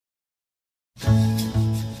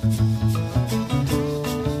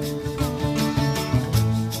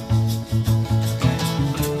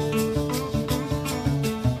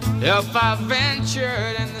If I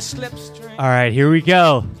ventured in the slipstream. All right, here we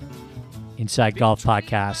go. Inside Golf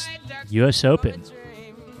Podcast, U.S. Open,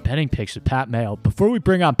 betting picks with Pat Mayo. Before we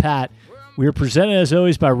bring on Pat, we are presented as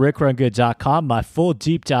always by RickRunGood.com. My full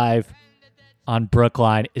deep dive on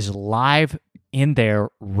Brookline is live in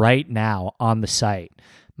there right now on the site.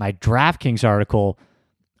 My DraftKings article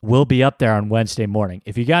will be up there on Wednesday morning.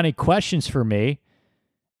 If you got any questions for me,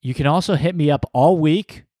 you can also hit me up all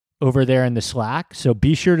week over there in the Slack. So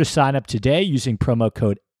be sure to sign up today using promo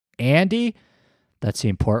code Andy. That's the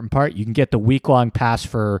important part. You can get the week-long pass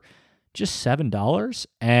for just $7,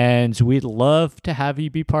 and we'd love to have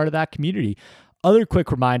you be part of that community. Other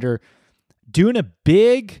quick reminder, doing a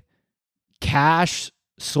big cash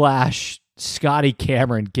 / Scotty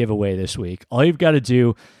Cameron giveaway this week. All you've got to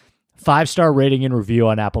do, 5-star rating and review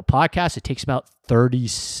on Apple Podcasts. It takes about 30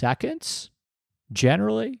 seconds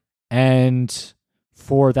generally, and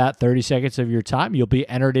for that 30 seconds of your time, you'll be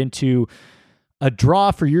entered into a draw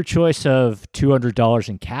for your choice of $200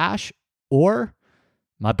 in cash or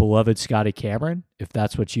my beloved Scotty Cameron, if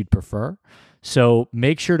that's what you'd prefer. So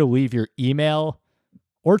make sure to leave your email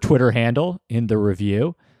or Twitter handle in the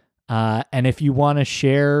review. And if you want to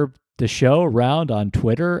share the show around on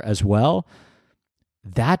Twitter as well,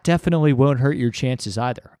 that definitely won't hurt your chances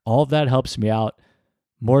either. All of that helps me out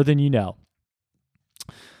more than you know.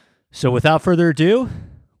 So without further ado,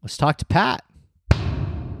 let's talk to Pat.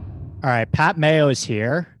 All right, Pat Mayo is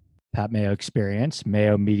here. Pat Mayo Experience,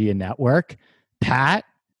 Mayo Media Network. Pat,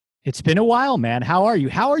 it's been a while, man. How are you?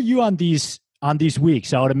 How are you on these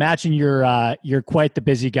weeks? I would imagine you're quite the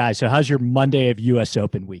busy guy. So how's your Monday of US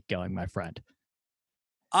Open week going, my friend?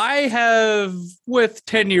 I have, with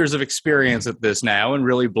 10 years of experience at this now and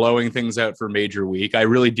really blowing things out for Major Week, I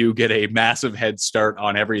really do get a massive head start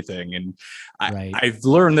on everything. And Right. I've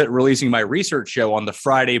learned that releasing my research show on the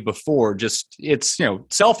Friday before, it's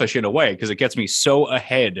selfish in a way, because it gets me so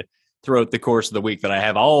ahead throughout the course of the week that I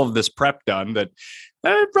have all of this prep done that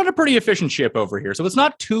I run a pretty efficient ship over here. So it's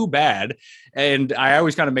not too bad. And I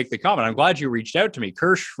always kind of make the comment, I'm glad you reached out to me.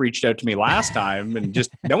 Kirsch reached out to me last time, and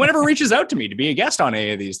just no one ever reaches out to me to be a guest on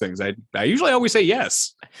any of these things. I usually always say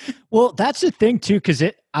yes. Well, that's the thing too, because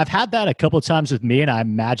I've had that a couple of times with me, and I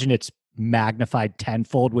imagine it's magnified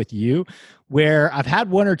tenfold with you, where I've had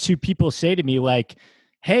one or two people say to me like,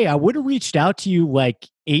 hey, I would have reached out to you like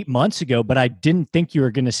 8 months ago, but I didn't think you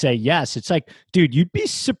were going to say yes. It's like, dude, you'd be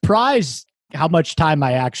surprised how much time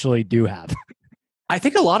I actually do have. I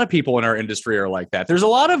think a lot of people in our industry are like that. There's a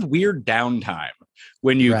lot of weird downtime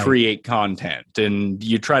when you create content, and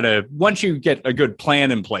you try to, once you get a good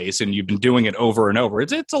plan in place and you've been doing it over and over,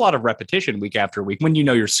 it's a lot of repetition week after week when you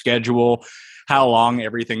know your schedule, how long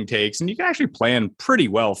everything takes, and you can actually plan pretty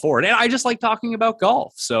well for it. And I just like talking about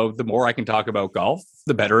golf. So the more I can talk about golf,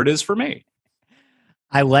 the better it is for me.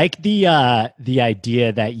 I like the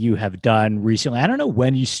idea that you have done recently. I don't know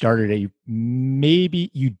when you started it.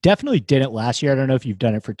 You definitely did it last year. I don't know if you've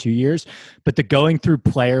done it for 2 years, but the going through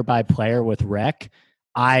player by player with Rick,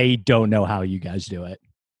 I don't know how you guys do it.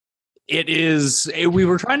 We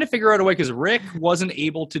were trying to figure out a way, because Rick wasn't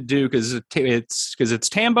able to do, because it's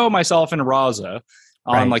Tambo, myself, and Raza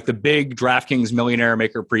on like the big DraftKings Millionaire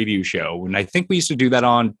Maker preview show. And I think we used to do that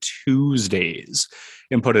on Tuesdays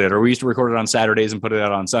and put it out, or we used to record it on Saturdays and put it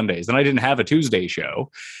out on Sundays. And I didn't have a Tuesday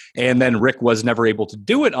show. And then Rick was never able to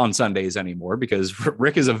do it on Sundays anymore, because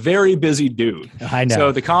Rick is a very busy dude. I know.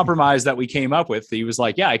 So the compromise that we came up with, he was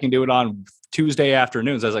like, yeah, I can do it on Tuesday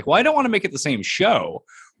afternoons. I was like, well, I don't want to make it the same show.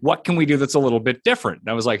 What can we do that's a little bit different? And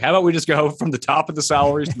I was like, how about we just go from the top of the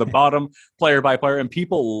salaries to the bottom, player by player? And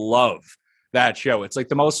people love that show. It's like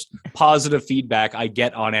the most positive feedback I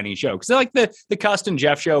get on any show, because they're like the Cust and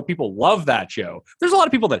Jeff show. People love that show. There's a lot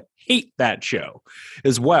of people that hate that show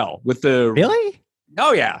as well. Really?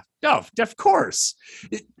 Oh yeah. No, of course.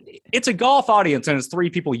 It's a golf audience, and it's three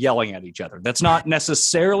people yelling at each other. That's not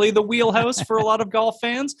necessarily the wheelhouse for a lot of golf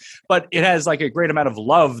fans, but it has like a great amount of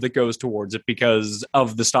love that goes towards it because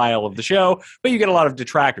of the style of the show. But you get a lot of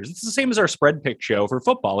detractors. It's the same as our spread pick show for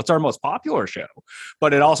football. It's our most popular show,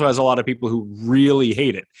 but it also has a lot of people who really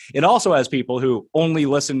hate it. It also has people who only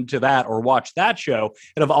listen to that or watch that show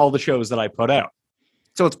and of all the shows that I put out.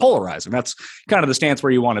 So it's polarizing. That's kind of the stance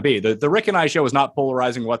where you want to be. The Rick and I show is not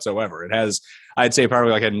polarizing whatsoever. It has, I'd say,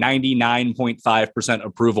 probably like a 99.5%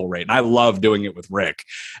 approval rate. And I love doing it with Rick.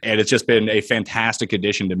 And it's just been a fantastic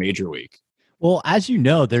addition to Major Week. Well, as you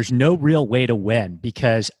know, there's no real way to win,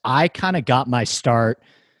 because I kind of got my start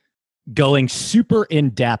going super in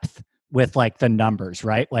depth with like the numbers,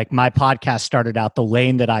 right? Like my podcast started out, the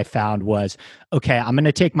lane that I found was, okay, I'm going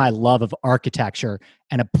to take my love of architecture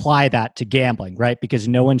and apply that to gambling, right? Because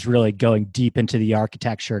no one's really going deep into the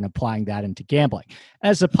architecture and applying that into gambling.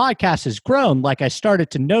 As the podcast has grown, like I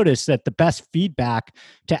started to notice that the best feedback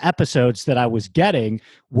to episodes that I was getting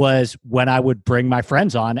was when I would bring my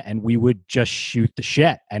friends on and we would just shoot the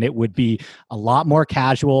shit. And it would be a lot more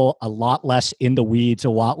casual, a lot less in the weeds, a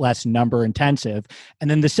lot less number intensive.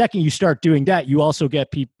 And then the second you start doing that, you also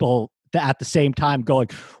get people at the same time going,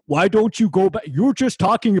 why don't you go back? You're just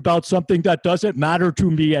talking about something that doesn't matter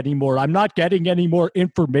to me anymore. I'm not getting any more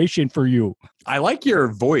information for you. I like your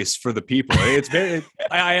voice for the people. It's very,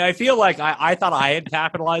 I feel like I thought I had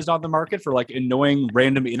capitalized on the market for like annoying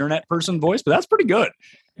random internet person voice, but that's pretty good.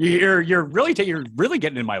 You're really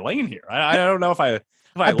getting in my lane here. I don't know if I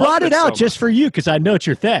brought it out just for you because I know it's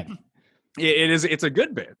your thing. It's a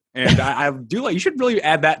good bit. And I do like, you should really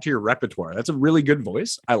add that to your repertoire. That's a really good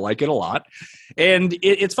voice. I like it a lot. And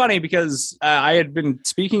it's funny because I had been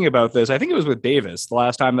speaking about this. I think it was with Davis the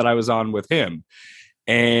last time that I was on with him.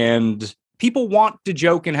 And people want to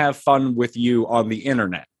joke and have fun with you on the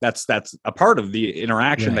internet. That's a part of the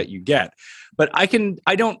interaction that you get. But I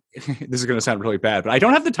don't, this is going to sound really bad, but I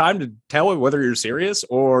don't have the time to tell whether you're serious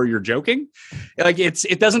or you're joking. Like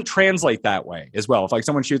it doesn't translate that way as well. If like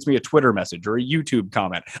someone shoots me a Twitter message or a YouTube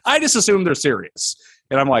comment, I just assume they're serious.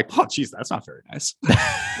 And I'm like, oh, geez, that's not very nice.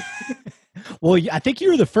 Well, I think you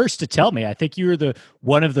were the first to tell me. I think you were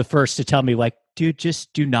one of the first to tell me, like, dude,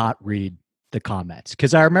 just do not read the comments.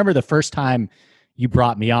 Because I remember the first time you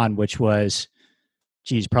brought me on, which was,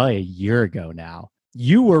 geez, probably a year ago now.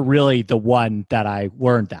 You were really the one that I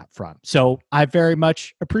learned that from. So I very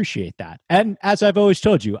much appreciate that. And as I've always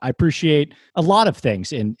told you, I appreciate a lot of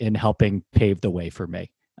things in helping pave the way for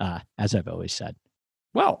me, as I've always said.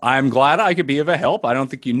 Well, I'm glad I could be of a help. I don't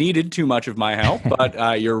think you needed too much of my help, but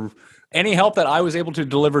any help that I was able to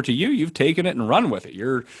deliver to you, you've taken it and run with it.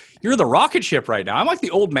 You're the rocket ship right now. I'm like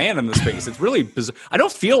the old man in this space. It's really bizarre. I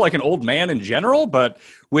don't feel like an old man in general, but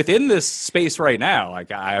within this space right now,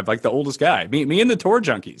 like I have like the oldest guy. Me and the tour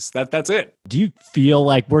junkies. That's it. Do you feel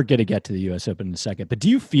like we're going to get to the U.S. Open in a second, but do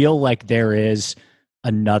you feel like there is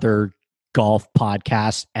another golf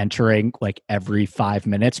podcast entering like every 5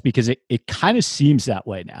 minutes? Because it kind of seems that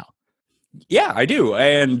way now. Yeah, I do.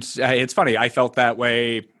 And it's funny. I felt that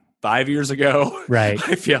way 5 years ago. Right.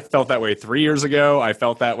 I felt that way 3 years ago. I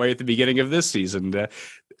felt that way at the beginning of this season.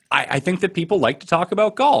 I think that people like to talk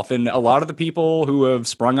about golf, and a lot of the people who have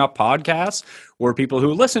sprung up podcasts were people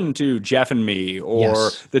who listen to Jeff and me or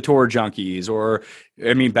the Tour Junkies, or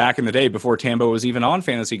I mean, back in the day before Tambo was even on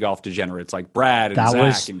Fantasy Golf Degenerates, like Brad and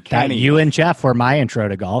Zach and Kenny. You and Jeff were my intro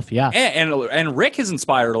to golf, yeah. And Rick has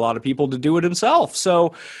inspired a lot of people to do it himself.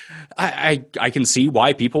 So I can see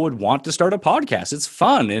why people would want to start a podcast. It's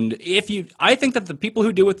fun, and I think that the people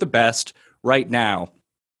who do it the best right now,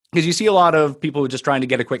 because you see a lot of people who are just trying to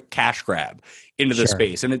get a quick cash grab into the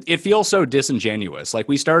space. And it feels so disingenuous. Like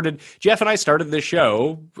Jeff and I started this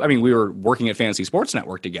show. I mean, we were working at Fantasy Sports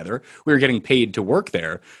Network together. We were getting paid to work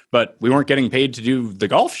there, but we weren't getting paid to do the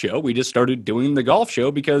golf show. We just started doing the golf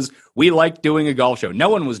show because we liked doing a golf show. No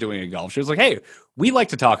one was doing a golf show. It's like, hey, we like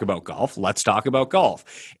to talk about golf. Let's talk about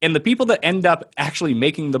golf. And the people that end up actually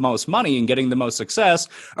making the most money and getting the most success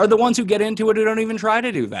are the ones who get into it who don't even try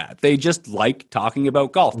to do that. They just like talking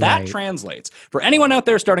about golf. That translates. For anyone out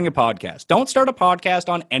there starting a podcast, don't start a podcast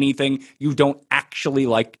on anything you don't actually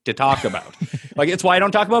like to talk about. Like, it's why I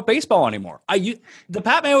don't talk about baseball anymore. The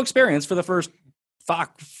Pat Mayo Experience for the first 4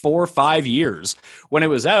 or 5 years when it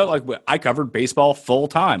was out, like I covered baseball full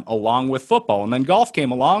time along with football, and then golf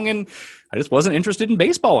came along and I just wasn't interested in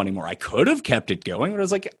baseball anymore. I could have kept it going, but I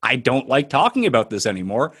was like, I don't like talking about this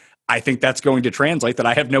anymore. I think that's going to translate that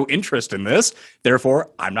I have no interest in this. Therefore,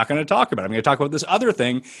 I'm not going to talk about it. I'm going to talk about this other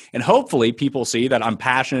thing. And hopefully people see that I'm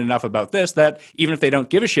passionate enough about this that even if they don't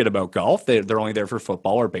give a shit about golf, they're only there for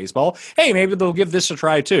football or baseball. Hey, maybe they'll give this a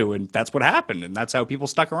try too. And that's what happened. And that's how people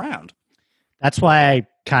stuck around. That's why I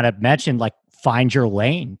kind of mentioned like find your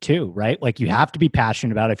lane too, right? Like you have to be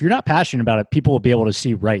passionate about it. If you're not passionate about it, people will be able to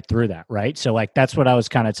see right through that, right? So like that's what I was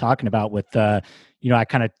kind of talking about with I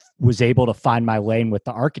kind of was able to find my lane with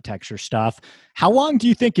the architecture stuff. How long do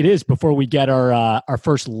you think it is before we get our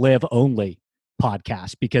first live only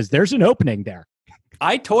podcast? Because there's an opening there.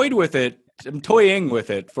 I toyed with it. I'm toying with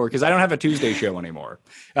it because I don't have a Tuesday show anymore.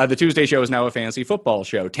 The Tuesday show is now a fantasy football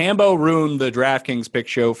show. Tambo ruined the DraftKings pick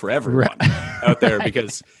show for everyone out there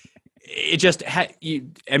because it just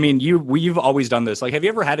you've always done this. Like, have you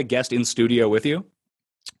ever had a guest in studio with you?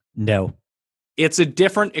 No. It's a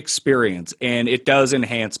different experience, and it does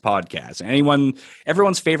enhance podcasts.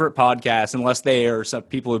 Everyone's favorite podcast, unless they are some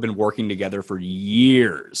people who've been working together for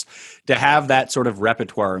years, to have that sort of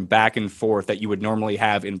repertoire and back and forth that you would normally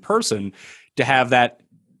have in person, to have that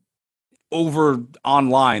over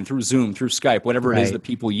online through Zoom, through Skype, whatever it is that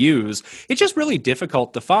people use, it's just really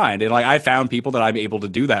difficult to find. And like, I found people that I'm able to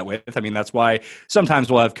do that with. I mean, that's why sometimes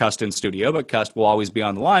we'll have Cust in studio, but Cust will always be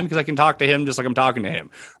on the line because I can talk to him just like I'm talking to him.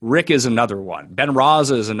 Rick is another one. Ben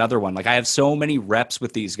Raza is another one. Like, I have so many reps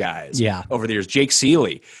with these guys over the years. Jake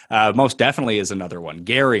Seeley, most definitely is another one.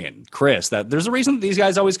 Gary and Chris, that there's a reason that these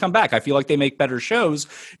guys always come back. I feel like they make better shows,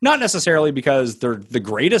 not necessarily because they're the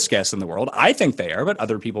greatest guests in the world. I think they are, but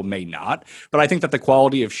other people may not. But I think that the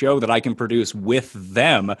quality of show that I can produce with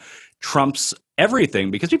them trumps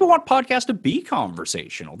everything, because people want podcasts to be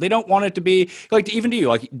conversational. They don't want it to be like, even to you,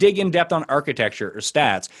 like dig in depth on architecture or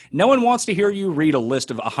stats. No one wants to hear you read a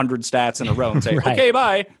list of 100 stats in a row and say, okay,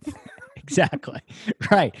 bye. Exactly.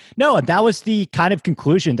 Right. No, and that was the kind of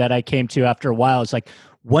conclusion that I came to after a while. It's like,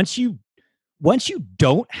 once you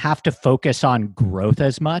don't have to focus on growth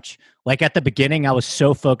as much, like at the beginning, I was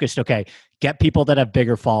so focused, okay, get people that have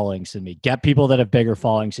bigger followings than me,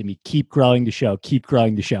 keep growing the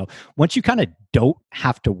show. Once you kind of don't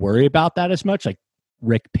have to worry about that as much, like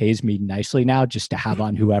Rick pays me nicely now just to have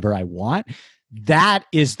on whoever I want. That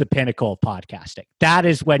is the pinnacle of podcasting. That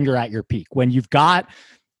is when you're at your peak, when you've got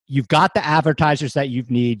the advertisers that you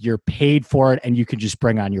need, you're paid for it, and you can just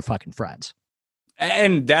bring on your fucking friends.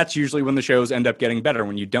 And that's usually when the shows end up getting better,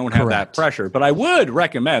 when you don't have that pressure. But I would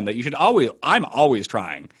recommend that you should I'm always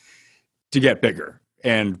trying to get bigger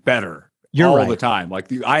and better all the time. Like,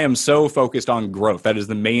 I am so focused on growth. That is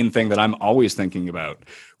the main thing that I'm always thinking about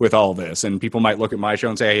with all this. And people might look at my show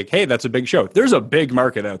and say, hey, that's a big show. There's a big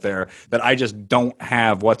market out there that I just don't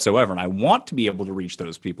have whatsoever. And I want to be able to reach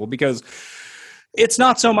those people, because it's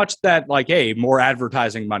not so much that, like, hey, more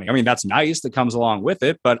advertising money. I mean, that's nice, that comes along with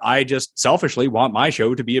it, but I just selfishly want my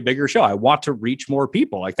show to be a bigger show. I want to reach more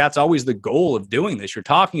people. Like, that's always the goal of doing this. You're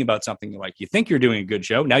talking about something like, you think you're doing a good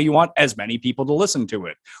show. Now you want as many people to listen to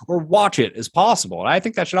it or watch it as possible. And I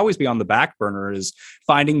think that should always be on the back burner, is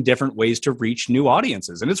finding different ways to reach new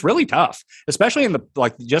audiences. And it's really tough, especially in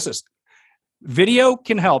video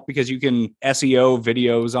can help, because you can SEO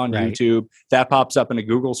videos on YouTube. That pops up in a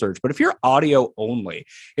Google search. But if you're audio only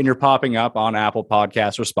and you're popping up on Apple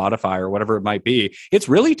Podcasts or Spotify or whatever it might be, it's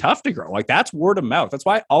really tough to grow. Like, that's word of mouth. That's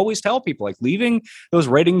why I always tell people, like, leaving those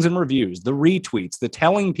ratings and reviews, the retweets, the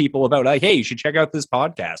telling people about, like, hey, you should check out this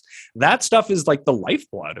podcast. That stuff is like the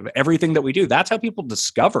lifeblood of everything that we do. That's how people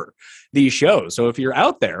discover these shows. So if you're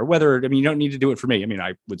out there, you don't need to do it for me. I mean,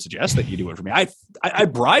 I would suggest that you do it for me. I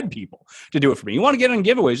bribe people to do it for me. You want to get on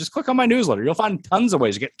giveaways, just click on my newsletter. You'll find tons of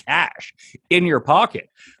ways to get cash in your pocket.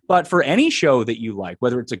 But for any show that you like,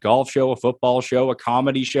 whether it's a golf show, a football show, a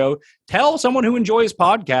comedy show, tell someone who enjoys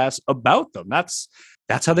podcasts about them. That's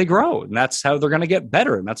how they grow, and that's how they're going to get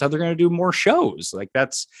better, and that's how they're going to do more shows. Like,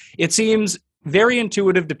 it seems very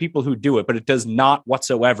intuitive to people who do it, but it does not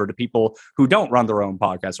whatsoever to people who don't run their own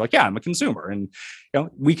podcast. Like, yeah, I'm a consumer, and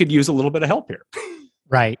we could use a little bit of help here.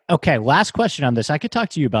 Right. Okay. Last question on this. I could talk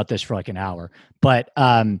to you about this for like an hour, but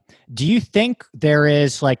do you think there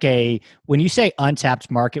is when you say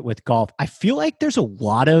untapped market with golf, I feel like there's a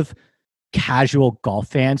lot of casual golf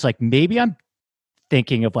fans. Like, maybe I'm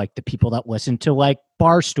thinking of like the people that listen to like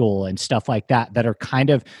Barstool and stuff like that are kind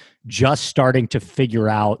of just starting to figure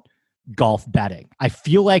out golf betting. I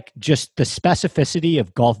feel like just the specificity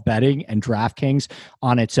of golf betting and DraftKings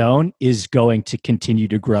on its own is going to continue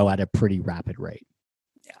to grow at a pretty rapid rate.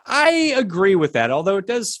 I agree with that, although it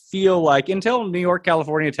does feel like until New York,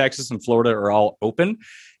 California, Texas, and Florida are all open,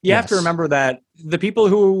 you have to remember that the people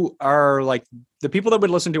who are like the people that would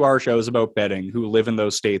listen to our shows about betting who live in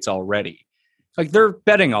those states already, like, they're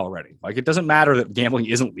betting already. Like, it doesn't matter that gambling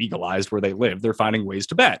isn't legalized where they live. They're finding ways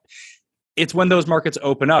to bet. It's when those markets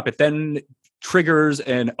open up, it then triggers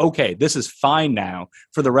and, okay, this is fine now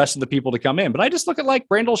for the rest of the people to come in. But I just look at like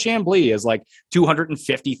Brandel Chambly as like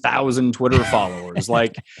 250,000 Twitter followers.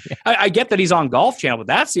 Like, I get that he's on Golf Channel, but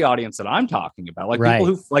that's the audience that I'm talking about. Like, people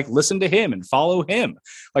who like listen to him and follow him.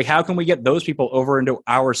 Like, how can we get those people over into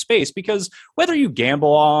our space? Because whether you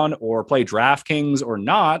gamble on or play DraftKings or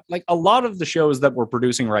not, like, a lot of the shows that we're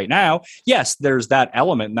producing right now, yes, there's that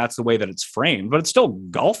element, and that's the way that it's framed, but it's still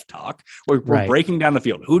golf talk. We're breaking down the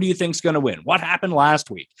field. Who do you think's going to win? What happened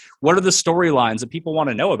last week? What are the storylines that people want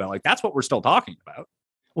to know about? Like, that's what we're still talking about.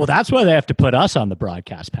 Well, that's why they have to put us on the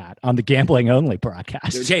broadcast, Pat, on the gambling only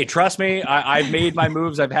broadcast. Hey, trust me, I've made my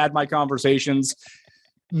moves. I've had my conversations.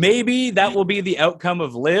 maybe that will be the outcome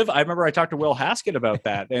of Live. I remember I talked to Will Haskett about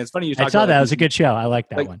that, and it's funny you talked. I saw about that. It was a good show. I like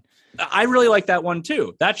that one. I really like that one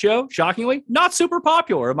too. That show, shockingly, not super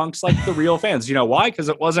popular amongst like the real fans. You know why? Because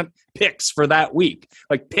it wasn't picks for that week.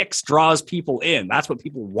 Like picks draws people in. That's what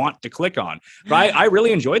people want to click on. But I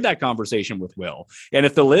really enjoyed that conversation with Will. And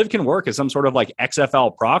if the Live can work as some sort of like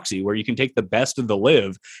XFL proxy where you can take the best of the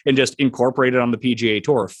Live and just incorporate it on the PGA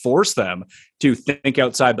Tour, force them to think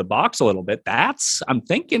outside the box a little bit. I'm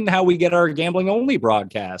thinking how we get our gambling only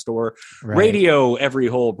broadcast or radio every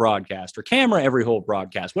hole broadcast or camera every hole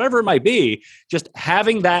broadcast, whatever it might be, just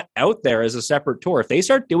having that out there as a separate tour. If they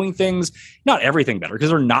start doing things, not everything better,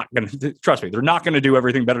 because they're not going to, trust me, they're not going to do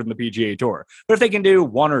everything better than the PGA Tour. But if they can do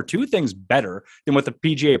one or two things better than what the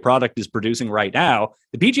PGA product is producing right now,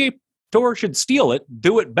 the PGA Tour should steal it,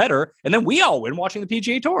 do it better, and then we all win watching the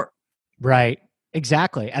PGA Tour. Right.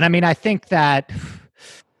 Exactly. And I mean, I think that,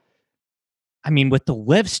 with the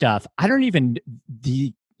Live stuff, I don't even,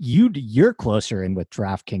 you're closer in with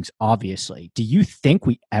DraftKings, obviously. Do you think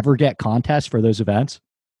we ever get contests for those events?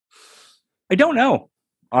 I don't know,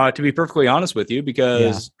 to be perfectly honest with you,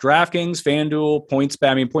 because DraftKings, FanDuel,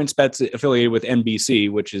 PointsBet's affiliated with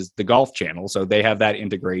NBC, which is the golf channel, so they have that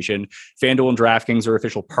integration. FanDuel and DraftKings are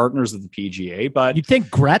official partners of the PGA, but you'd think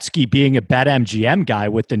Gretzky being a BetMGM guy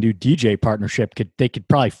with the new DJ partnership, they could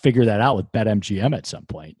probably figure that out with BetMGM at some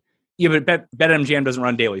point. Yeah, but BetMGM doesn't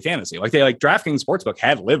run daily fantasy. Like DraftKings Sportsbook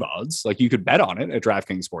had Live odds. Like you could bet on it at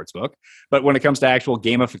DraftKings Sportsbook. But when it comes to actual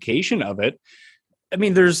gamification of it, I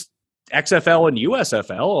mean, there's XFL and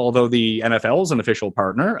USFL, although the NFL is an official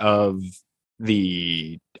partner of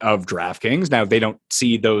DraftKings. Now they don't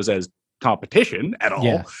see those as competition at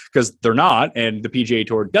all because they're not. And the PGA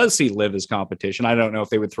Tour does see Live as competition. I don't know if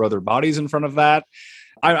they would throw their bodies in front of that.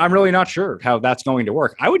 I'm really not sure how that's going to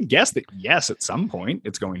work. I would guess that, yes, at some point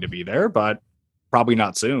it's going to be there, but probably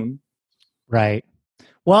not soon. Right.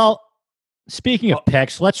 Well, speaking of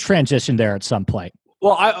picks, let's transition there at some point.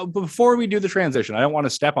 Well, before we do the transition, I don't want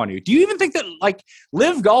to step on you. Do you even think that like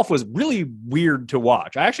Live Golf was really weird to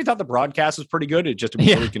watch? I actually thought the broadcast was pretty good. It was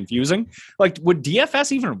really confusing. Like, would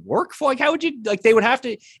DFS even work for? Like, how would you like? They would have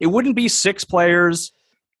to. It wouldn't be 6 players,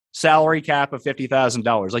 salary cap of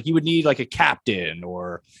 $50,000. Like, you would need like a captain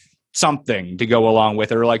or something to go along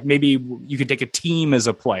with it, or like maybe you could take a team as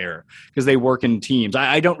a player because they work in teams.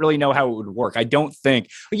 I don't really know how it would work. I don't think,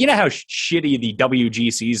 you know how shitty the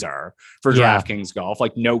WGCs are for DraftKings golf,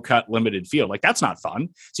 like no cut limited field. Like that's not fun.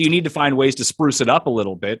 So you need to find ways to spruce it up a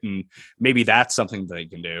little bit, and maybe that's something they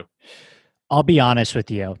can do. I'll be honest with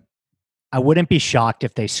you. I wouldn't be shocked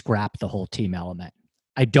if they scrapped the whole team element.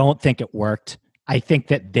 I don't think it worked. I think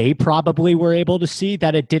that they probably were able to see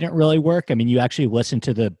that it didn't really work. I mean, you actually listen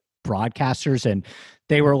to the broadcasters and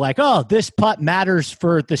they were like, oh, this putt matters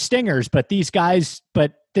for the Stingers, but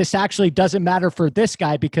this actually doesn't matter for this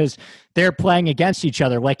guy because they're playing against each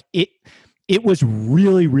other. Like it was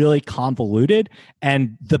really, really convoluted.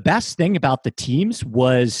 And the best thing about the teams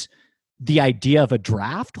was the idea of a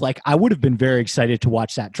draft. Like I would have been very excited to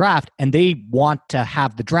watch that draft, and they want to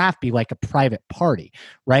have the draft be like a private party,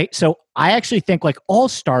 right? So I actually think like all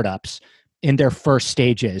startups in their first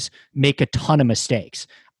stages make a ton of mistakes.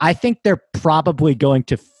 I think they're probably going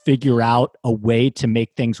to figure out a way to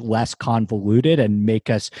make things less convoluted and make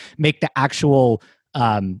the actual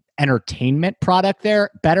entertainment product there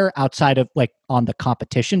better outside of like on the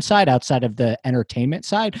competition side, outside of the entertainment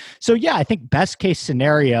side. So yeah, I think best case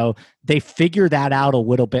scenario, they figure that out a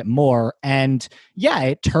little bit more. And yeah,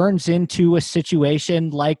 it turns into a situation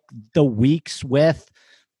like the weeks with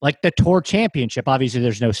like the Tour Championship. Obviously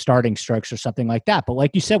there's no starting strokes or something like that. But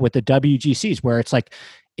like you said, with the WGCs, where it's like,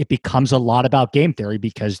 it becomes a lot about game theory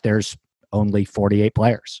because there's only 48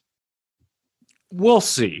 players. We'll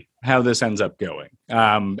see how this ends up going.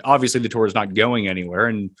 Obviously the tour is not going anywhere.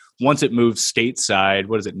 And once it moves stateside,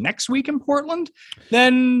 what is it, next week in Portland?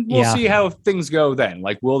 Then we'll see how things go then.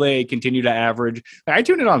 Like, will they continue to average? I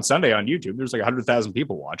tuned in on Sunday on YouTube. There's like 100,000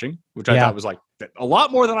 people watching, which I thought was like a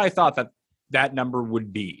lot more than I thought that number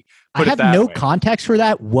would be. I have no context for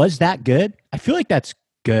that. Was that good? I feel like that's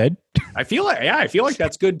good. I feel like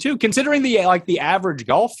that's good too, considering the average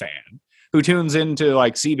golf fan who tunes into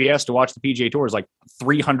like CBS to watch the PGA Tour is like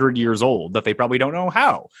 300 years old, that they probably don't know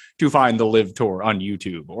how to find the Live Tour on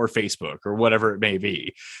YouTube or Facebook or whatever it may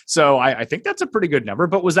be. So I think that's a pretty good number.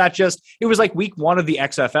 But was that just, it was like week 1 of the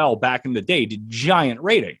XFL back in the day did giant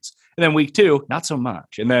ratings. And then week 2, not so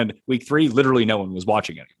much. And then week 3, literally no one was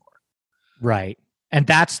watching anymore. Right. And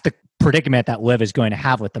that's the predicament that Liv is going to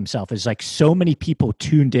have with themselves, is like so many people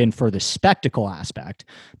tuned in for the spectacle aspect.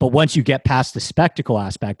 But once you get past the spectacle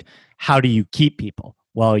aspect, how do you keep people?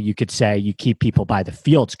 Well, you could say you keep people by the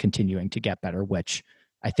fields continuing to get better, which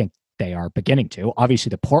I think they are beginning to. Obviously,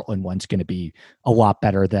 the Portland one's going to be a lot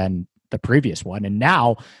better than the previous one. And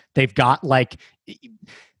now they've got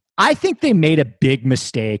I think they made a big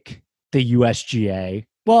mistake, the USGA.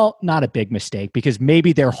 Well, not a big mistake, because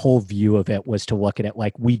maybe their whole view of it was to look at it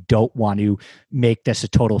like, we don't want to make this a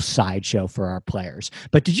total sideshow for our players.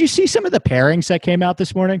 But did you see some of the pairings that came out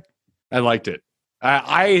this morning? I liked it.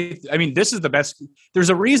 I mean, this is the best.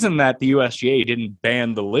 There's a reason that the USGA didn't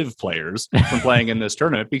ban the live players from playing in this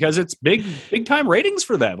tournament, because it's big time ratings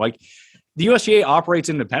for them. Like, the USGA operates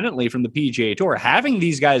independently from the PGA Tour. Having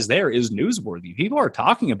these guys there is newsworthy. People are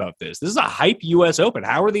talking about this. This is a hype US Open.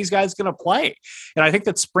 How are these guys going to play? And I think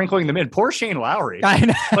that's sprinkling them in. Poor Shane Lowry.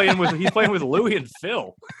 He's playing with Louis and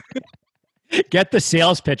Phil. Get the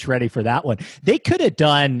sales pitch ready for that one. They could have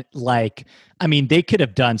done they could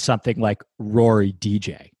have done something like Rory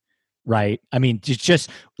DJ, right? I mean, just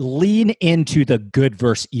lean into the good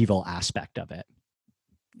versus evil aspect of it.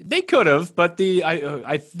 They could have, but they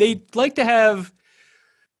like to have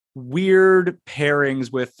weird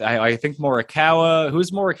pairings with. I think Morikawa. Who's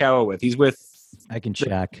Morikawa with? He's with. I can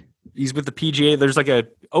check. He's with the PGA. There's like a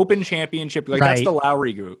Open Championship. Like, right. That's the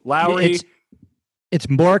Lowry group. Lowry. It's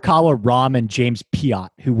Morikawa, Rahm, and James Piot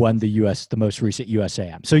who won the most recent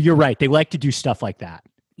USAM. So you're right. They like to do stuff like that.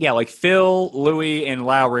 Yeah, like Phil, Louis, and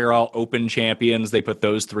Lowry are all Open champions. They put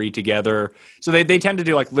those three together. So they tend to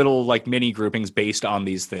do like little like mini groupings based on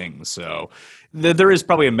these things. So there is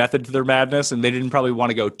probably a method to their madness, and they didn't probably want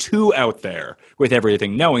to go too out there with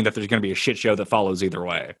everything, knowing that there's going to be a shit show that follows either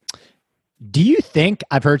way. Do you think,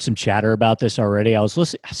 I've heard some chatter about this already. I was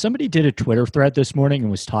listening, somebody did a Twitter thread this morning and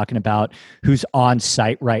was talking about who's on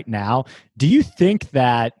site right now. Do you think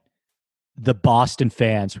that the Boston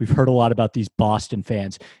fans, we've heard a lot about these Boston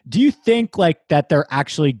fans, do you think like that they're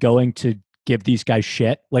actually going to give these guys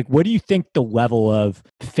shit? Like, what do you think the level of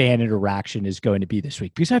fan interaction is going to be this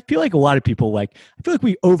week? Because I feel like a lot of people I feel like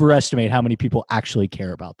we overestimate how many people actually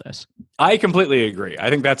care about this. I completely agree. I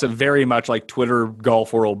think that's a very much like Twitter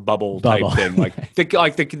golf world bubble type thing. Like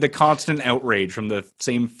the constant outrage from the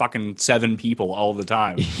same fucking 7 people all the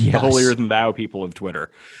time. Yes. The holier than thou people of Twitter.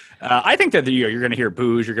 I think that you're going to hear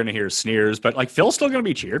boos, you're going to hear sneers, but like Phil's still going to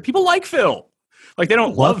be cheered. People like Phil. Like, they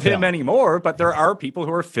don't love him anymore, but there are people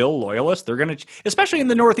who are Phil loyalists. They're going to, especially in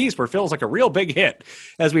the Northeast where Phil's like a real big hit,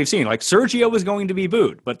 as we've seen. Like, Sergio was going to be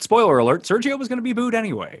booed, but spoiler alert, Sergio was going to be booed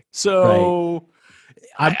anyway. So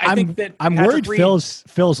right. I think that I'm worried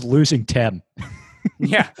Phil's losing Tim.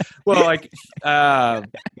 Yeah. Well, like,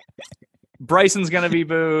 Bryson's going to be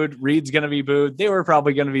booed. Reed's going to be booed. They were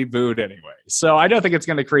probably going to be booed anyway. So I don't think it's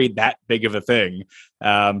going to create that big of a thing,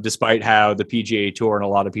 despite how the PGA Tour and a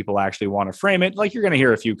lot of people actually want to frame it. Like, you're going to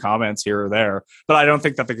hear a few comments here or there, but I don't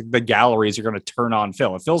think that the galleries are going to turn on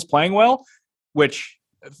Phil. If Phil's playing well,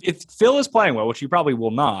 if Phil is playing well, which he probably will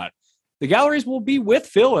not, the galleries will be with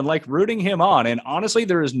Phil and like rooting him on. And honestly,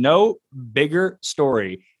 there is no bigger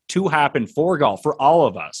story to happen for golf, for all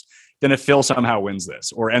of us, than if Phil somehow wins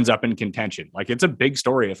this or ends up in contention. Like, it's a big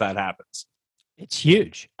story if that happens. It's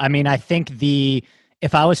huge. I mean, I think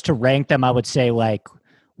if I was to rank them, I would say, like,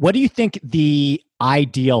 what do you think the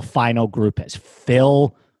ideal final group is?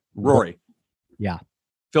 Phil, Rory. Yeah.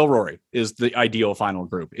 Phil, Rory is the ideal final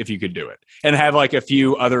group if you could do it. And have like a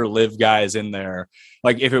few other live guys in there.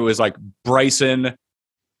 Like, if it was like Bryson,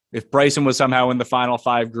 if Bryson was somehow in the final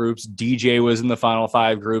 5 groups, DJ was in the final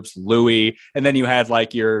 5 groups, Louis, and then you had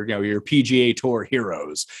like your PGA Tour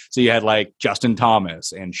heroes. So you had like Justin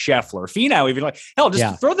Thomas and Scheffler, Finau, even like, hell,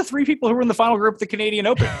 just throw the 3 people who were in the final group of the Canadian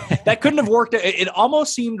Open. That couldn't have worked. It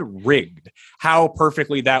almost seemed rigged how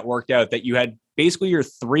perfectly that worked out, that you had basically your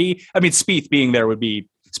 3. I mean, Spieth being there would be,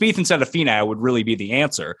 Spieth instead of Finau would really be the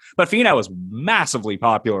answer. But Finau was massively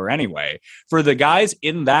popular anyway. For the guys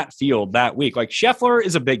in that field that week, like Scheffler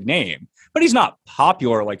is a big name, but he's not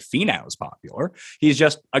popular like Finau is popular. He's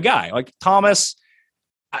just a guy. Like Thomas,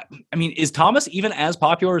 I mean, is Thomas even as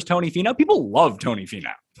popular as Tony Finau? People love Tony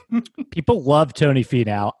Finau. People love Tony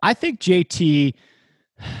Finau. I think JT,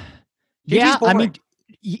 I mean,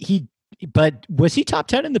 but was he top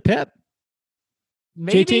 10 in the PIP?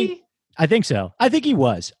 Maybe. JT? I think so. I think he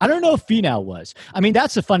was. I don't know if Finau was. I mean,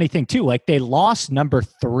 that's the funny thing too. Like, they lost number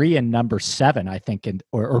 3 and number 7, I think,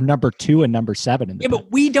 or number 2 and number 7 in the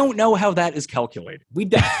but we don't know how that is calculated. We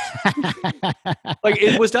don't. Like,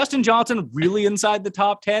 was Dustin Johnson really inside the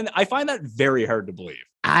top 10? I find that very hard to believe.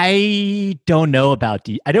 I don't know about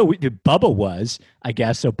I know Bubba was, I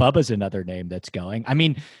guess. So Bubba's another name that's going. I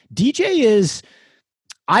mean,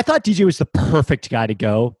 I thought DJ was the perfect guy to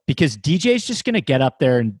go, because DJ is just going to get up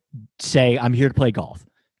there and say, I'm here to play golf.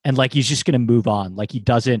 And like, he's just going to move on. Like,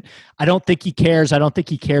 I don't think he cares. I don't think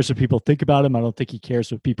he cares what people think about him. I don't think he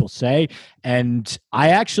cares what people say. And I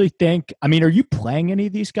actually think, I mean, are you playing any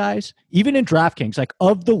of these guys? Even in DraftKings, like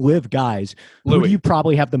of the live guys, who do you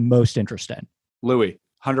probably have the most interest in? Louis.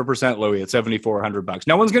 100% Louis at $7,400.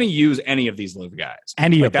 No one's going to use any of these live guys.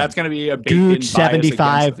 That's going to be a Gooch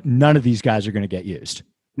 75. None of these guys are going to get used.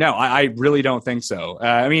 No, I really don't think so.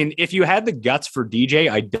 I mean, if you had the guts for DJ,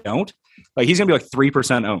 I don't. Like, he's going to be like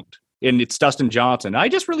 3% owned. And it's Dustin Johnson. I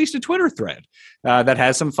just released a Twitter thread that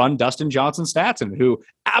has some fun Dustin Johnson stats in it, who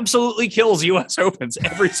absolutely kills U.S. Opens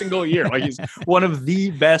every single year. Like, he's one of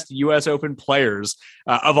the best U.S. Open players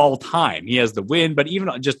of all time. He has the win, but even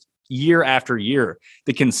just year after year,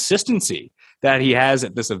 the consistency that he has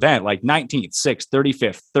at this event, like 19th, 6th,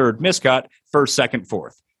 35th, 3rd, miscut, 1st, 2nd,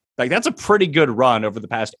 4th. Like, that's a pretty good run over the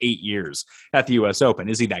past 8 years at the U.S. Open.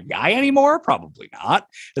 Is he that guy anymore? Probably not,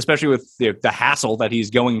 especially with the hassle that he's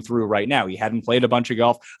going through right now. He hadn't played a bunch of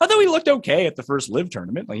golf, although he looked okay at the first live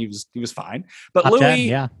tournament. Like, he was fine. But Top Louis, 10,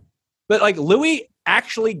 yeah. But like, Louis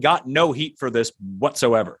actually got no heat for this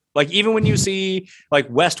whatsoever. Like, even when you see like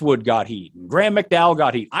Westwood got heat and Graham McDowell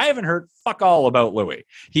got heat, I haven't heard fuck all about Louis.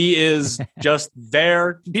 He is just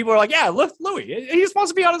there. People are like, yeah, look, Louis, he just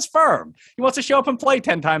wants to be on his firm. He wants to show up and play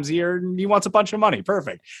 10 times a year, and he wants a bunch of money.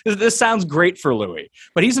 Perfect. This sounds great for Louis.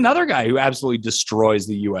 But he's another guy who absolutely destroys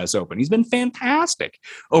the U.S. Open. He's been fantastic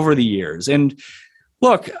over the years. And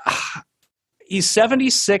look, he's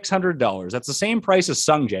 $7,600. That's the same price as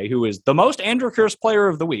Sung Jae, who is the most Andrew Kirst player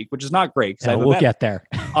of the week, which is not great. Yeah, we'll get there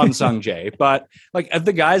on Sung Jae. But like, of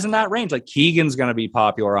the guys in that range, like Keegan's going to be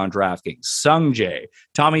popular on DraftKings. Sung Jae,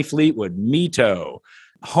 Tommy Fleetwood, Mito,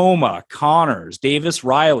 Homa, Connors, Davis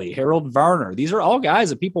Riley, Harold Varner. These are all guys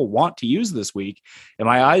that people want to use this week. And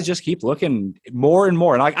my eyes just keep looking more and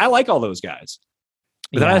more. And I like all those guys.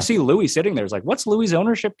 But then I see Louis sitting there. It's like, what's Louis'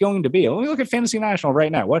 ownership going to be? Let me look at Fantasy National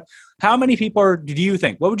right now. How many people do you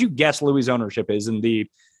think? What would you guess Louis' ownership is in the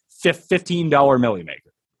 $15 Millie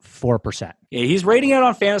Maker? 4%. Yeah, he's rating it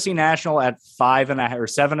on Fantasy National at 5.5 or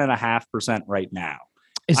 7.5% right now.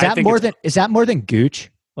 Is that more than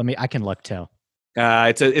Gooch? I can look too.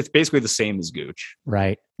 It's basically the same as Gooch,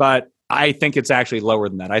 right? But I think it's actually lower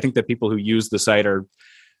than that. I think that people who use the site are.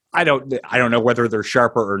 I don't know whether they're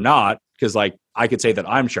sharper or not, because like, I could say that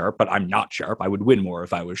I'm sharp, but I'm not sharp. I would win more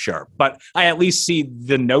if I was sharp. But I at least see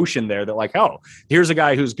the notion there that like, oh, here's a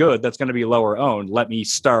guy who's good that's going to be lower owned. Let me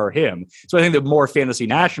star him. So I think that more Fantasy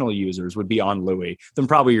National users would be on Louis than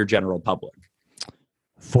probably your general public.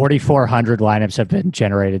 4,400 lineups have been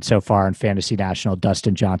generated so far in Fantasy National.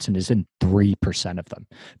 Dustin Johnson is in 3% of them.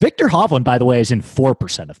 Victor Hovland, by the way, is in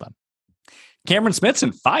 4% of them. Cameron Smith's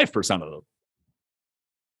in 5% of them.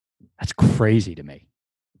 That's crazy to me.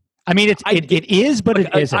 I mean, it is, but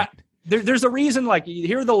it isn't. There's a reason. Like,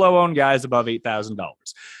 here are the low-owned guys above $8,000.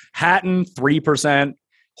 Hatton 3%,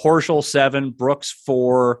 Horschel 7%, Brooks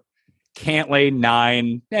 4%, Cantlay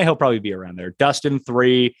 9%. Yeah, he'll probably be around there. Dustin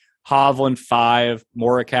 3%, Hovland 5%,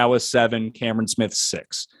 Morikawa 7%, Cameron Smith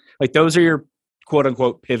 6%. Like, those are your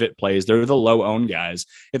quote-unquote pivot plays. They're the low-owned guys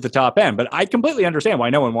at the top end. But I completely understand why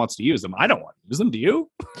no one wants to use them. I don't want to use them. Do you?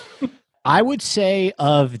 I would say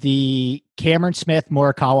of the Cameron Smith,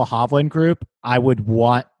 Morikawa, Hovland group, I would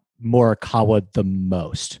want Morikawa the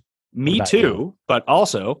most. Me too, but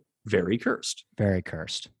also very cursed. Very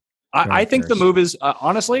cursed. I think the move is,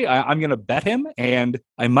 honestly, I'm going to bet him, and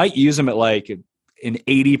I might use him at like an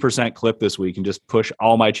 80% clip this week and just push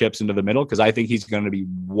all my chips into the middle, because I think he's going to be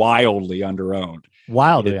wildly underowned.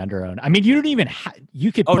 Underowned. I mean, you don't even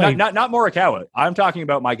you could play. Not Morikawa. I'm talking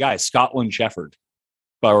about my guy, Scotland Shefford.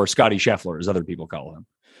 Or Scotty Scheffler, as other people call him.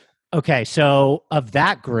 Okay, so of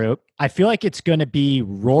that group, I feel like it's going to be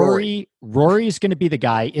Rory. Rory is going to be the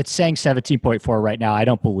guy. It's saying 17.4 right now. I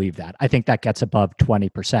don't believe that. I think that gets above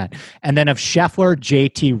 20%. And then of Scheffler,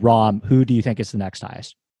 JT, Rahm, who do you think is the next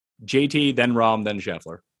highest? JT, then Rahm, then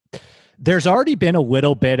Scheffler. There's already been a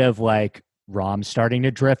little bit of like Rahm's starting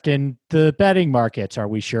to drift in the betting markets. Are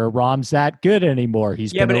we sure Rahm's that good anymore?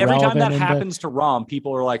 But every time that happens to Rahm,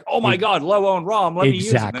 people are like, "Oh my God, low owned Rahm, let me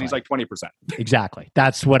use him." And then he's like 20%. Exactly.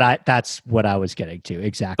 That's what I was getting to.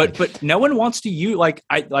 Exactly. But no one wants to use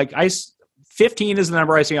 15 is the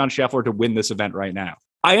number I see on Scheffler to win this event right now.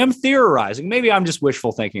 I am theorizing. Maybe I'm just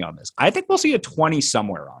wishful thinking on this. I think we'll see a 20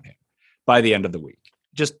 somewhere on him by the end of the week.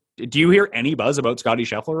 Just, do you hear any buzz about Scotty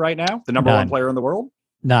Scheffler right now, the number one player in the world?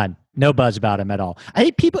 None. No buzz about him at all. I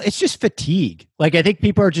think it's just fatigue. Like, I think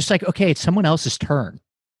people are just like, okay, it's someone else's turn.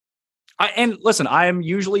 And listen, I am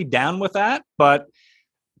usually down with that, but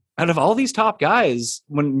out of all these top guys,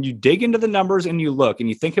 when you dig into the numbers and you look and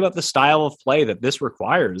you think about the style of play that this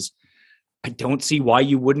requires, I don't see why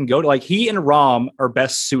you wouldn't go to, like, he and Rahm are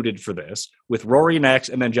best suited for this, with Rory next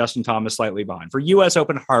and then Justin Thomas slightly behind for US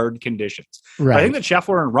Open hard conditions. Right. But I think that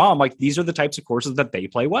Scheffler and Rahm, like, these are the types of courses that they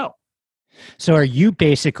play well. So are you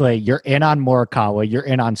basically, you're in on Morikawa, you're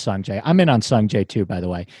in on Sungjae. I'm in on Sungjae too, by the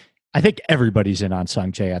way. I think everybody's in on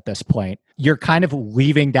Sungjae at this point. You're kind of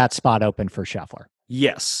leaving that spot open for Scheffler.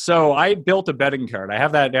 Yes. So I built a betting card. I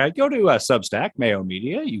have that. I go to Substack, Mayo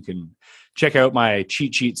Media. You can check out my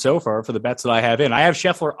cheat sheet so far for the bets that I have in. I have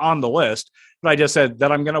Scheffler on the list, but I just said that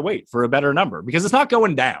I'm going to wait for a better number because it's not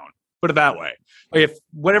going down. Put it that way. Like, if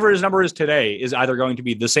whatever his number is today is either going to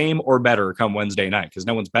be the same or better come Wednesday night, because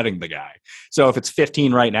no one's betting the guy. So if it's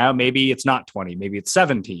 15 right now, maybe it's not 20, maybe it's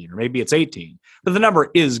 17, or maybe it's 18. But the number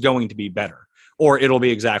is going to be better, or it'll be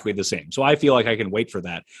exactly the same. So I feel like I can wait for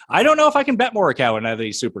that. I don't know if I can bet Morikawa now that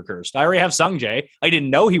he's super cursed. I already have Sungjae. I didn't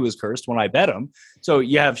know he was cursed when I bet him. So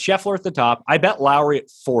you have Scheffler at the top. I bet Lowry at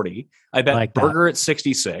 40. I bet like Berger at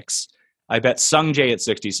 66. I bet Sungjae at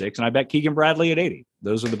 66. And I bet Keegan Bradley at 80.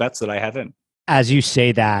 Those are the bets that I have in. As you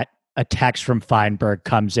say that, a text from Feinberg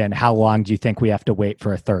comes in. How long do you think we have to wait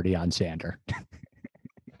for a 30 on Xander?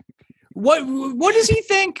 What does he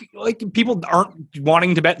think? Like, people aren't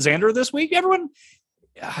wanting to bet Xander this week?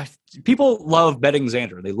 People love betting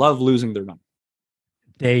Xander. They love losing their money.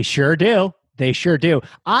 They sure do. They sure do.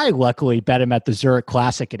 I luckily bet him at the Zurich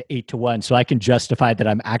Classic at 8-1, so I can justify that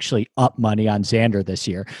I'm actually up money on Xander this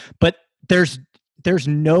year. But there's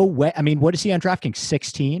no way. I mean, what is he on DraftKings?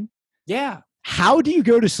 16? Yeah. How do you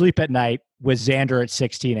go to sleep at night with Xander at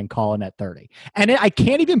 16 and Colin at 30? And I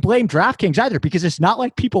can't even blame DraftKings either, because it's not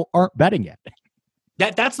like people aren't betting it.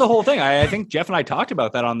 That's the whole thing. I think Jeff and I talked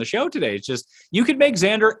about that on the show today. It's just, you could make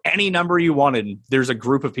Xander any number you wanted. And there's a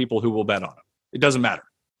group of people who will bet on him. It doesn't matter.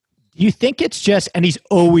 Do you think it's just, and he's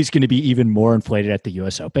always going to be even more inflated at the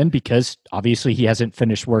U.S. Open because obviously he hasn't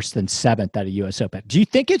finished worse than 7th at a U.S. Open. Do you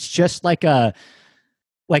think it's just like a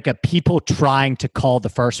people trying to call the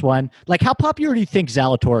first one? Like, how popular do you think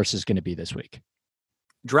Zalatoris is going to be this week?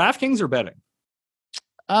 DraftKings or betting?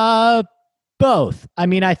 Both. I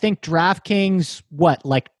mean, I think DraftKings,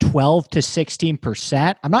 like 12 to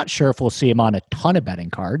 16%. I'm not sure if we'll see him on a ton of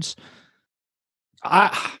betting cards.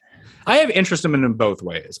 I have interest in him in both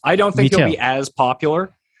ways. I don't think he'll be as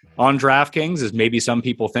popular on DraftKings as maybe some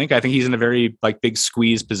people think. I think he's in a very big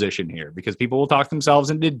squeeze position here because people will talk themselves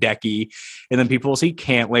into Decky, and then people will see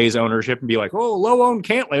Cantlay's ownership and be like, "Oh, low owned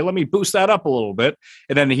Cantlay, let me boost that up a little bit."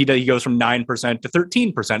 And then he goes from 9% to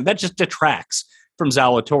 13%. That just detracts from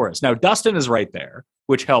Zalatoris. Now, Dustin is right there,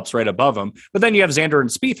 which helps right above him. But then you have Xander and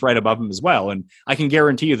Spieth right above him as well. And I can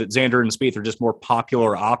guarantee you that Xander and Spieth are just more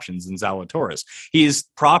popular options than Zalatoris. He's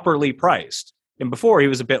properly priced. And before, he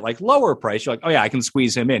was a bit lower price. You're like, oh yeah, I can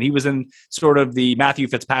squeeze him in. He was in sort of the Matthew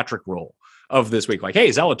Fitzpatrick role of this week. Like, hey,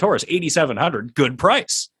 Zalatoris, 8,700, good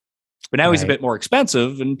price. But now he's a bit more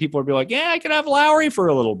expensive, and people will be like, yeah, I could have Lowry for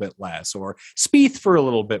a little bit less, or Spieth for a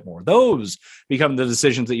little bit more. Those become the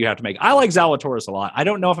decisions that you have to make. I like Zalatoris a lot. I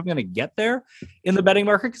don't know if I'm going to get there in the betting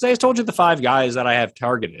market because I just told you the 5 guys that I have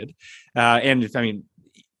targeted. And I mean,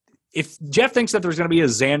 if Jeff thinks that there's going to be a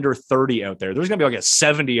Xander 30 out there, there's going to be a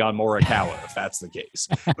 70 on Morikawa if that's the case.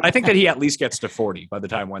 But I think that he at least gets to 40 by the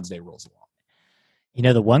time Wednesday rolls along. You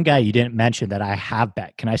know, the one guy you didn't mention that I have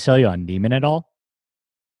bet, can I sell you on Niemann at all?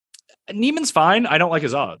 Niemann's fine. I don't like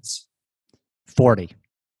his odds. 40.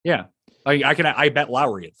 Yeah. I bet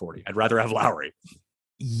Lowry at 40. I'd rather have Lowry.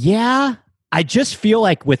 Yeah. I just feel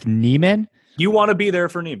like with Niemann. You want to be there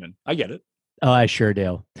for Niemann. I get it. Oh, I sure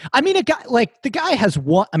do. I mean, the guy has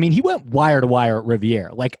won. I mean, he went wire to wire at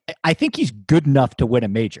Riviera. I think he's good enough to win a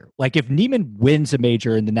major. If Niemann wins a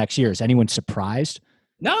major in the next year, is anyone surprised?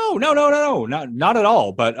 No, not at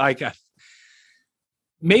all. But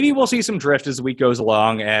maybe we'll see some drift as the week goes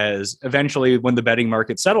along, as eventually when the betting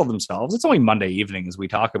markets settle themselves, it's only Monday evening as we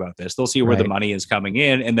talk about this, they'll see where the money is coming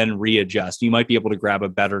in and then readjust. You might be able to grab a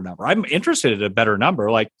better number. I'm interested in a better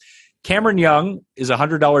number. Like Cameron Young is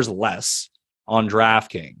 $100 less on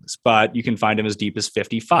DraftKings, but you can find him as deep as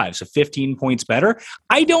 55. So 15 points better.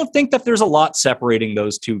 I don't think that there's a lot separating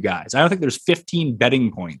those two guys. I don't think there's 15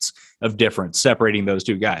 betting points of difference separating those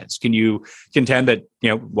two guys. Can you contend that,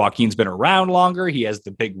 Joaquin's been around longer? He has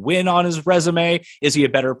the big win on his resume. Is he a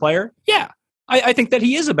better player? Yeah, I think that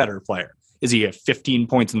he is a better player. Is he a 15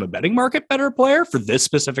 points in the betting market better player for this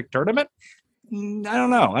specific tournament? I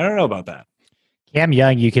don't know. I don't know about that. Cam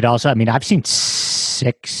Young, you could also, I've seen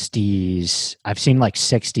 60s. I've seen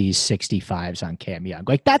 60s, 65s on Cam Young.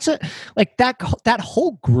 That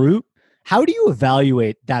whole group. How do you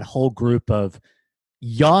evaluate that whole group of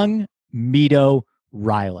Young, Mito,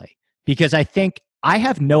 Riley? Because I think I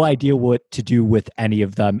have no idea what to do with any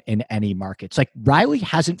of them in any markets. Like Riley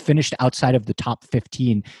hasn't finished outside of the top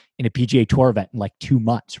 15 in a PGA Tour event in like 2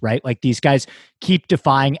 months, right? Like these guys keep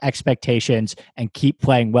defying expectations and keep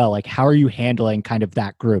playing well. Like how are you handling kind of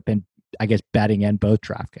that group? And I guess betting and both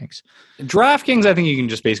DraftKings. DraftKings, I think you can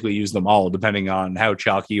just basically use them all depending on how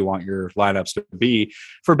chalky you want your lineups to be.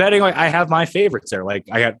 For betting, like I have my favorites there. Like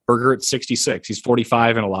I got Berger at 66. He's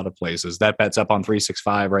 45 in a lot of places. That bet's up on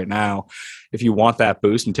 365 right now. If you want that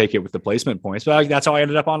boost and take it with the placement points, but that's how I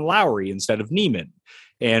ended up on Lowry instead of Neiman,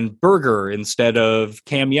 and Berger instead of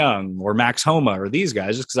Cam Young or Max Homa or these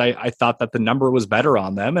guys, just because I thought that the number was better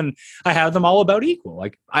on them, and I have them all about equal.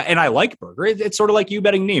 Like, I like Berger. It's sort of like you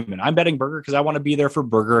betting Neiman. I'm betting Berger because I want to be there for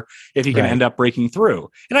Berger if he can end up breaking through.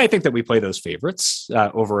 And I think that we play those favorites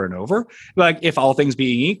over and over. Like, if all things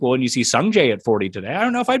being equal, and you see Sung Jae at 40 today, I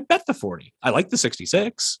don't know if I'd bet the 40. I like the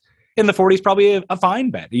 66. And the 40 is probably a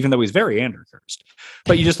fine bet, even though he's very undercursed.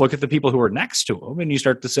 But you just look at the people who are next to him and you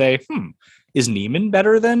start to say, is Neiman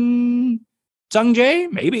better than Sung Jae?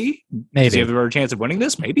 Maybe. Does he have a better chance of winning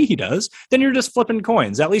this? Maybe he does. Then you're just flipping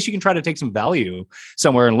coins. At least you can try to take some value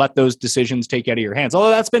somewhere and let those decisions take out of your hands.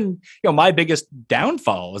 Although that's been, my biggest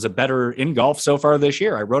downfall as a bettor in golf so far this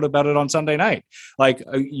year. I wrote about it on Sunday night. Like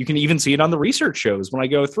you can even see it on the research shows when I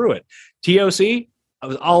go through it. TOC, I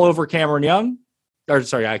was all over Cameron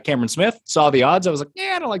Smith, saw the odds. I was like,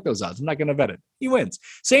 I don't like those odds. I'm not going to bet it. He wins.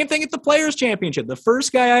 Same thing at the Players' Championship. The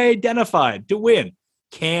first guy I identified to win,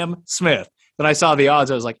 Cam Smith. Then I saw the odds.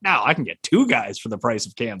 I was like, I can get 2 guys for the price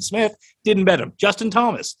of Cam Smith. Didn't bet him. Justin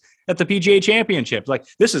Thomas at the PGA Championship. Like,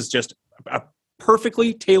 this is just a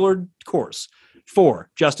perfectly tailored course for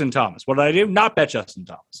Justin Thomas. What did I do? Not bet Justin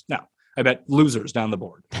Thomas. No. I bet losers down the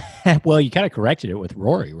board. Well, you kind of corrected it with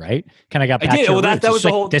Rory, right? Kind of got back to your roots. That was the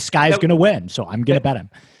whole. This guy's going to win, so I'm going to bet him.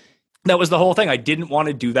 That was the whole thing. I didn't want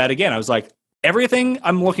to do that again. I was like, everything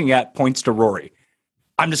I'm looking at points to Rory.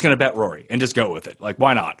 I'm just going to bet Rory and just go with it. Like,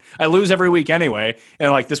 why not? I lose every week anyway.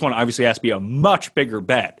 And like this one obviously has to be a much bigger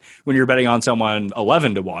bet when you're betting on someone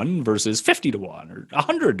 11-1 versus 50-1 or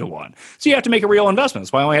 100-1. So you have to make a real investment.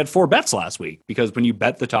 That's why I only had 4 bets last week, because when you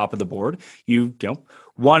bet the top of the board,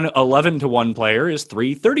 one 11-1 player is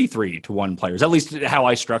 3 33-1 players, at least how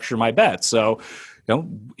I structure my bets. So,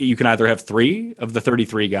 you can either have 3 of the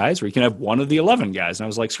 33 guys or you can have 1 of the 11 guys. And I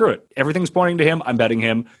was like, screw it. Everything's pointing to him. I'm betting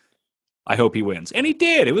him. I hope he wins. And he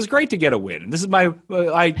did. It was great to get a win. And this is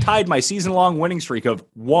I tied my season-long winning streak of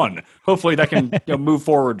 1. Hopefully that can move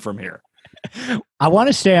forward from here. I want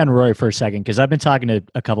to stay on Rory for a second because I've been talking to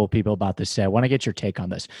a couple of people about this today. I want to get your take on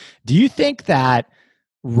this. Do you think that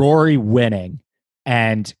Rory winning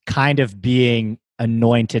and kind of being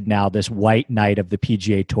anointed now this white knight of the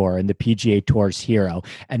PGA Tour and the PGA Tour's hero,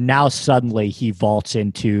 and now suddenly he vaults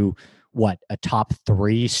into a top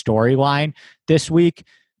 3 storyline this week?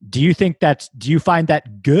 Do you find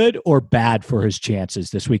that good or bad for his chances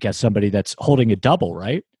this week as somebody that's holding a double,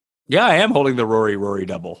 right? Yeah, I am holding the Rory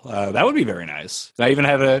double. That would be very nice. I even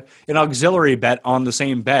have an auxiliary bet on the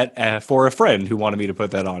same bet for a friend who wanted me to put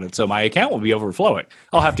that on it. So my account will be overflowing.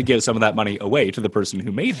 I'll have to give some of that money away to the person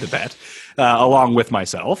who made the bet along with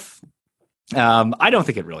myself. I don't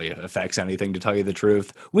think it really affects anything, to tell you the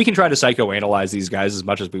truth. We can try to psychoanalyze these guys as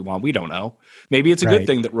much as we want. We don't know. Maybe it's a good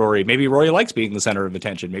thing that Rory likes being the center of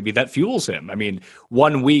attention. Maybe that fuels him. I mean,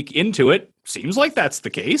 1 week into it, seems like that's the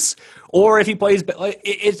case. Or if he plays,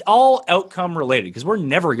 it's all outcome related, because we're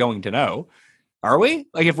never going to know. Are we?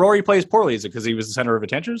 Like, if Rory plays poorly, is it because he was the center of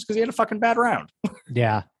attention? It's because he had a fucking bad round.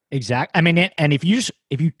 Yeah, exactly. I mean, and if you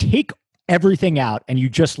take everything out and you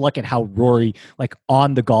just look at how Rory, like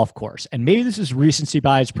on the golf course, and maybe this is recency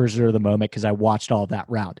bias, prisoner of the moment, because I watched all of that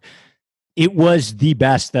round, it was the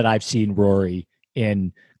best that I've seen Rory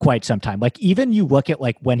in quite some time. Like, even you look at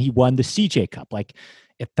like when he won the CJ Cup, like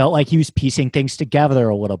it felt like he was piecing things together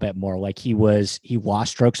a little bit more. Like he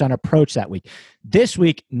lost strokes on approach that week. This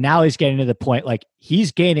week, now he's getting to the point, like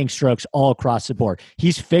he's gaining strokes all across the board.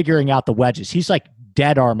 He's figuring out the wedges. He's like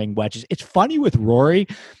dead arming wedges. It's funny with Rory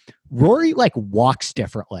like walks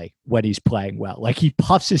differently when he's playing well. Like he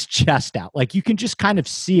puffs his chest out. Like you can just kind of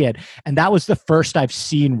see it. And that was the first I've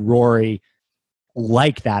seen Rory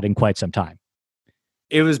like that in quite some time.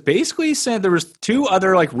 It was basically said there was 2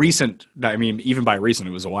 other like recent, I mean, even by recent,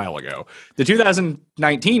 it was a while ago. The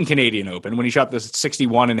 2019 Canadian Open, when he shot the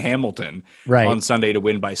 61 in Hamilton on Sunday to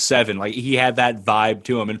win by 7, like he had that vibe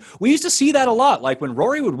to him. And we used to see that a lot. Like when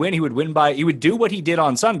Rory would win, he would do what he did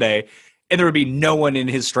on Sunday, and there would be no one in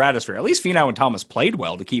his stratosphere. At least Finau and Thomas played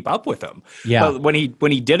well to keep up with him. Yeah. But when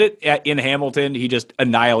he did it in Hamilton, he just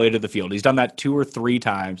annihilated the field. He's done that 2 or 3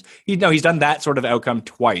 times. He's done that sort of outcome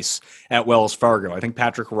twice at Wells Fargo. I think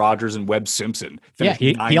Patrick Rogers and Webb Simpson. Yeah,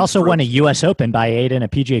 he also won a U.S. Open by 8 and a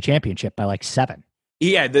PGA Championship by like 7.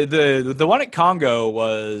 Yeah, the one at Congo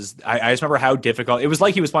was, I just remember how difficult. It was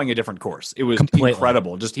like he was playing a differ't course. It was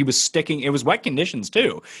incredible. Just he was sticking. It was wet conditions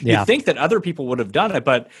too. Yeah. You'd think that other people would have done it,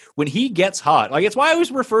 but when he gets hot, like it's why I always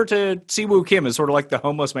refer to Siwoo Kim as sort of like the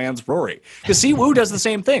homeless man's Rory. Because Siwoo does the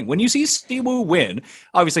same thing. When you see Siwoo win,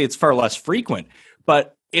 obviously it's far less frequent,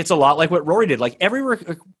 but it's a lot like what Rory did. Like every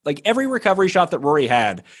recovery shot that Rory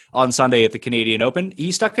had on Sunday at the Canadian Open,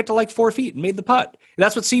 he stuck it to like 4 feet and made the putt.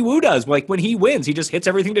 That's what Siwoo does. Like when he wins, he just hits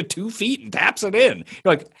everything to 2 feet and taps it in.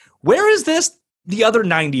 You're like, where is this the other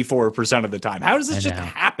 94% of the time? How does this just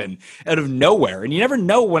happen out of nowhere? And you never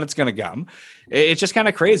know when it's going to come. It's just kind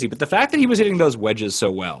of crazy. But the fact that he was hitting those wedges so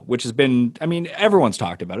well, which has been, I mean, everyone's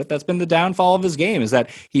talked about it. That's been the downfall of his game, is that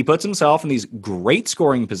he puts himself in these great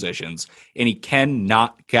scoring positions and he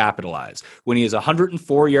cannot capitalize. When he is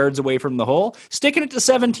 104 yards away from the hole, sticking it to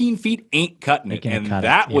 17 feet ain't cutting it. And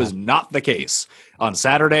that was not the case on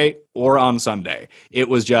Saturday or on Sunday. It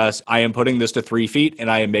was just, I am putting this to 3 feet and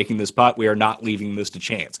I am making this putt. We are not leaving this to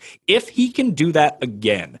chance. If he can do that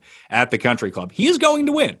again at the country club, he is going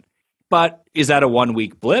to win. But is that a 1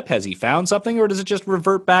 week blip? Has he found something, or does it just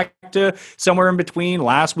revert back to somewhere in between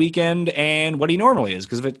last weekend and what he normally is?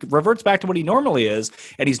 Because if it reverts back to what he normally is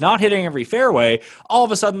and he's not hitting every fairway, all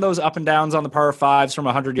of a sudden those up and downs on the par 5s from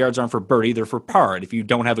 100 yards aren't for birdie, they're for par. And if you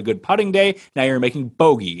don't have a good putting day, now you're making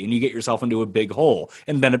bogey and you get yourself into a big hole,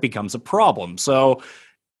 and then it becomes a problem. So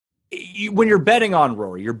when you're betting on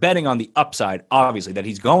Rory, you're betting on the upside, obviously, that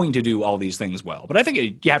he's going to do all these things well. But I think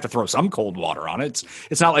you have to throw some cold water on it.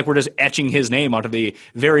 It's not like we're just etching his name onto the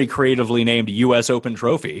very creatively named U.S. Open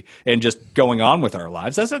trophy and just going on with our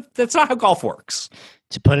lives. That's not how golf works.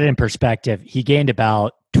 To put it in perspective, he gained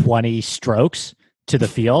about 20 strokes to the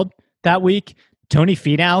field that week. Tony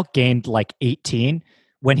Finau gained like 18.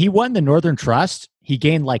 When he won the Northern Trust, he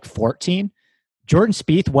gained like 14. Jordan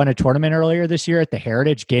Spieth won a tournament earlier this year at the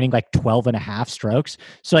Heritage, gaining like 12 and a half strokes.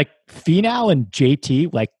 So like Finau and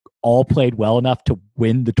JT like all played well enough to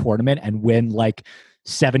win the tournament and win like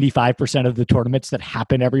 75% of the tournaments that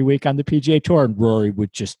happen every week on the PGA Tour, and Rory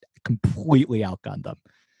would just completely outgun them.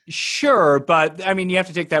 Sure, but I mean, you have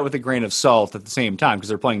to take that with a grain of salt at the same time because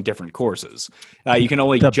they're playing different courses. You can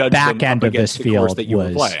only judge back them end up of this against the course that you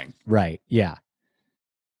were playing. Right. Yeah.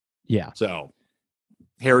 Yeah. So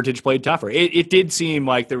Heritage played tougher. It did seem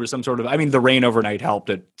like there was some sort of, I mean, the rain overnight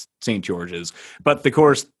helped at St. George's, but the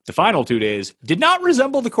course, the final 2 days, did not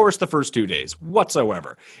resemble the course the first 2 days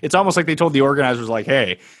whatsoever. It's almost like they told the organizers, like,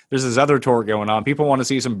 hey, there's this other tour going on. People want to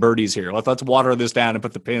see some birdies here. Let's water this down and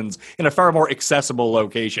put the pins in a far more accessible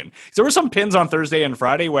location. There were some pins on Thursday and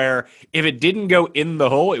Friday where if it didn't go in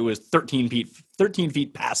the hole, it was 13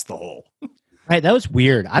 feet past the hole. Right. That was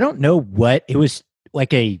weird. I don't know what it was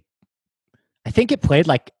like I think it played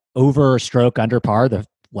like over a stroke under par the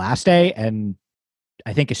last day, and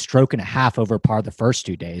I think a stroke and a half over par the first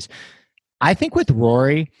 2 days. I think with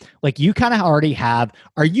Rory, like you kind of already have,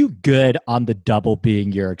 are you good on the double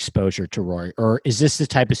being your exposure to Rory? Or is this the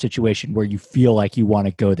type of situation where you feel like you want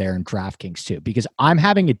to go there in DraftKings too? Because I'm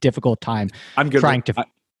having a difficult time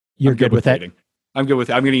You're good with it? I'm good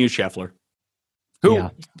with it. I'm going to use Scheffler.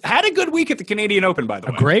 Who had a good week at the Canadian Open, by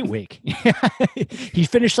the way. A great week. He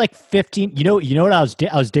finished like 15. You know what I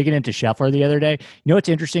was digging into Scheffler the other day. You know what's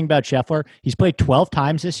interesting about Scheffler? He's played 12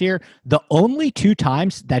 times this year. The only 2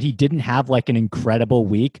 times that he didn't have like an incredible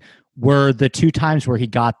week were the 2 times where he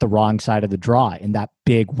got the wrong side of the draw in that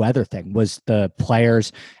big weather thing, was the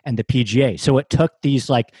Players and the PGA. So it took these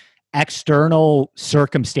like external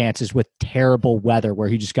circumstances with terrible weather where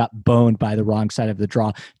he just got boned by the wrong side of the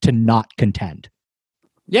draw to not contend.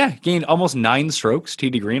 Yeah, gained almost 9 strokes tee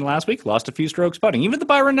to green last week, lost a few strokes putting. Even the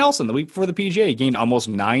Byron Nelson the week before the PGA gained almost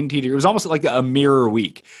 9 tee to green. It was almost like a mirror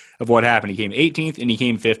week of what happened. He came 18th and he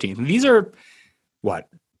came 15th. And these are,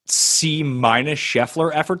 C-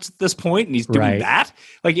 Scheffler efforts at this point, and he's doing that?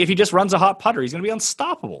 Like, if he just runs a hot putter, he's going to be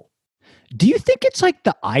unstoppable. Do you think it's like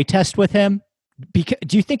the eye test with him? Do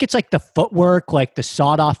you think it's like the footwork, like the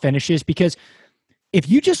sawed-off finishes? Because if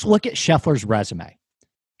you just look at Scheffler's resume,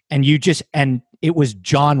 and it was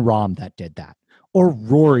Jon Rahm that did that, or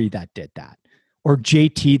Rory that did that, or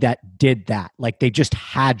JT that did that. Like they just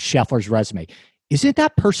had Scheffler's resume. Isn't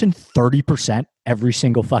that person 30% every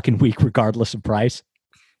single fucking week, regardless of price?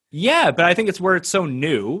 Yeah, but I think it's where it's so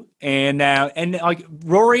new, and now and like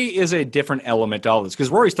Rory is a different element to all this because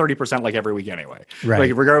Rory's 30% like every week anyway. Right.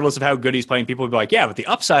 Like regardless of how good he's playing, people will be like, "Yeah, but the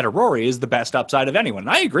upside of Rory is the best upside of anyone." And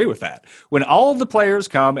I agree with that. When all of the players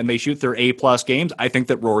come and they shoot their A+ games, I think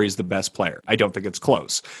that Rory is the best player. I don't think it's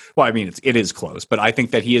close. Well, I mean, it is close, but I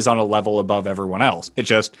think that he is on a level above everyone else. It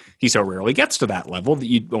just he so rarely gets to that level that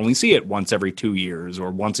you only see it once every 2 years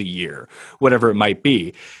or once a year, whatever it might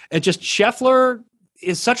be. It just Scheffler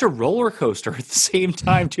is such a roller coaster at the same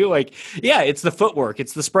time too. Like, yeah, it's the footwork,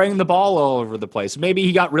 it's the spraying the ball all over the place. Maybe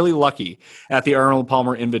he got really lucky at the Arnold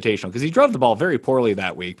Palmer Invitational because he drove the ball very poorly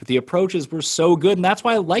that week, but the approaches were so good, and that's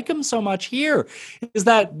why I like him so much here. Is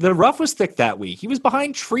that the rough was thick that week? He was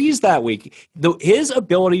behind trees that week. His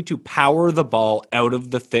ability to power the ball out of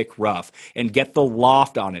the thick rough and get the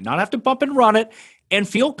loft on it, not have to bump and run it, and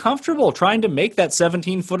feel comfortable trying to make that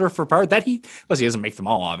 17-footer for par that he doesn't make them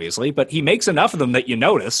all, obviously, but he makes enough of them that you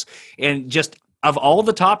notice. And just of all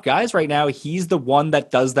the top guys right now, he's the one that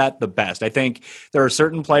does that the best. I think there are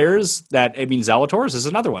certain players Zalatoris is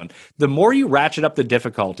another one. The more you ratchet up the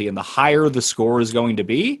difficulty and the higher the score is going to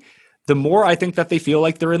be, the more I think that they feel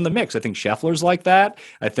like they're in the mix. I think Scheffler's like that.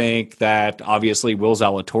 I think that obviously Will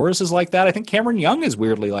Zalatoris is like that. I think Cameron Young is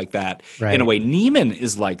weirdly like that. Right. In a way, Neiman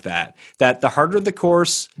is like that. That the harder the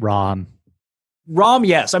course... Rahm,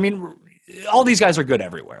 yes. I mean, all these guys are good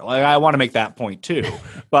everywhere. Like, I want to make that point too.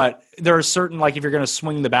 But there are certain, like, if you're going to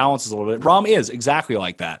swing the balances a little bit, Rahm is exactly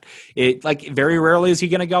like that. It, like, very rarely is he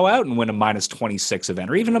going to go out and win a -26 event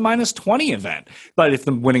or even a -20 event. But if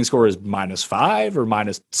the winning score is -5 or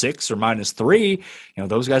 -6 or -3,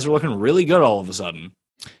 those guys are looking really good all of a sudden.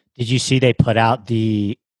 Did you see they put out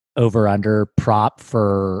the over-under prop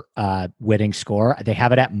for winning score? They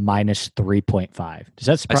have it at -3.5. Does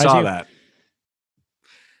that surprise you? I saw that.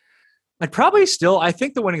 I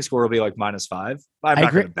think the winning score will be like -5. I'm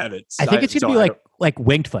not going to bet it. I think it's going to be like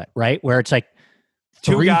Winged Foot, right? Where it's like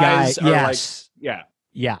two guys are yes.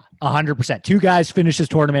 Yeah, 100%. Two guys finish this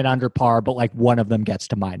tournament under par, but like one of them gets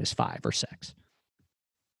to -5 or 6.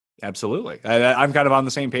 Absolutely. I'm kind of on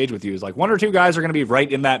the same page with you. It's like one or two guys are going to be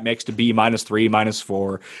right in that mix to be -3,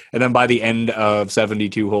 -4. And then by the end of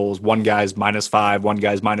 72 holes, one guy's -5, one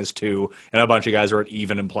guy's -2, and a bunch of guys are at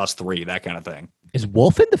even and +3, that kind of thing. Is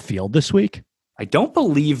Wolf in the field this week? I don't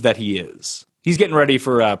believe that he is. He's getting ready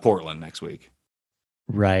for Portland next week.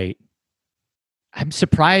 Right. I'm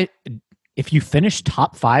surprised if you finish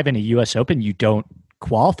top 5 in a U.S. Open, you don't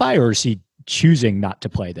qualify, or is he choosing not to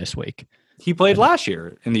play this week? He played last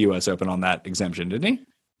year in the U.S. Open on that exemption, didn't he?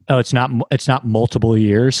 Oh, it's not multiple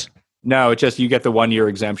years? No, it's just you get the 1-year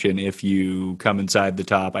exemption if you come inside the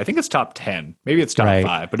top. I think it's top 10. Maybe it's top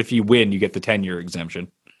 5. But if you win, you get the 10-year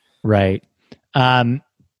exemption. Right.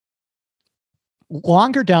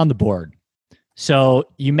 Longer down the board. So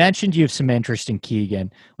you mentioned you have some interest in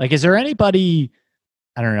Keegan. Like, is there anybody,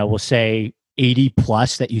 I don't know, we'll say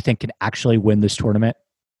 80+ that you think can actually win this tournament?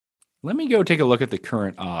 Let me go take a look at the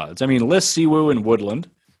current odds. I mean, List, Siwoo, and Woodland.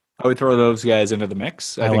 I would throw those guys into the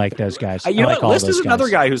mix. I like those guys. You know what? List is another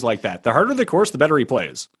guy who's like that. The harder the course, the better he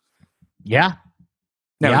plays. Yeah.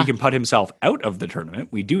 Now, he can put himself out of the tournament.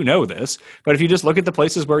 We do know this. But if you just look at the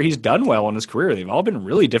places where he's done well in his career, they've all been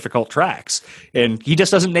really difficult tracks. And he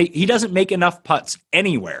just doesn't make enough putts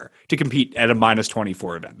anywhere to compete at a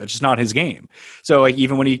 -24 event. That's just not his game. So like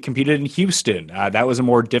even when he competed in Houston, that was a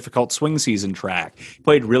more difficult swing season track. He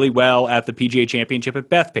played really well at the PGA Championship at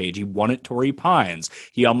Bethpage. He won at Torrey Pines.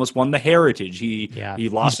 He almost won the Heritage. He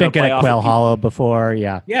lost. He's been good at Quail Hollow before.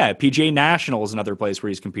 Yeah. PGA National is another place where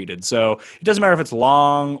he's competed. So it doesn't matter if it's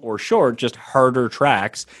long or short, just harder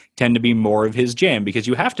tracks tend to be more of his jam because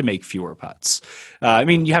you have to make fewer putts.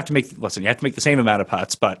 You have to make the same amount of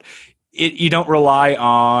putts, but you don't rely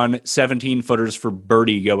on 17-footers for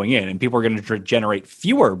birdie going in, and people are going to generate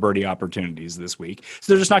fewer birdie opportunities this week.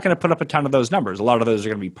 So they're just not going to put up a ton of those numbers. A lot of those are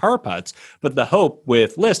going to be par putts, but the hope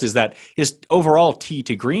with List is that his overall tee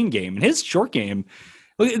to green game and his short game,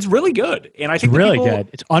 it's really good. And I think it's really good.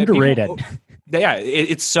 It's underrated.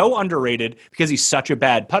 It's so underrated because he's such a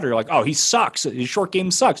bad putter. You're like, oh, he sucks. His short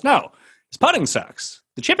game sucks. No, his putting sucks.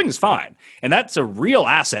 The chipping is fine. And that's a real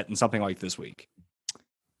asset in something like this week.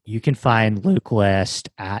 You can find Luke List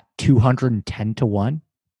at 210 to 1.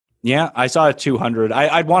 Yeah, I saw a 200.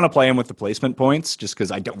 I'd want to play him with the placement points just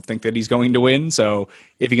because I don't think that he's going to win. So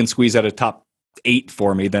if he can squeeze out a top 8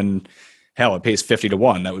 for me, then hell, it pays 50 to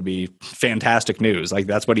 1. That would be fantastic news. Like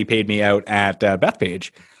that's what he paid me out at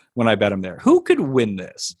Bethpage when I bet him there. Who could win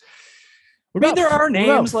this? There are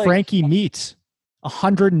names like Frankie Meets,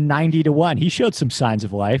 190 to 1. He showed some signs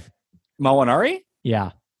of life. Molinari?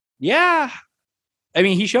 Yeah. Yeah. I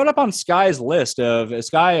mean, he showed up on Sky's list of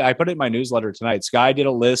Sky. I put it in my newsletter tonight. Sky did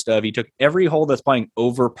a list of, he took every hole that's playing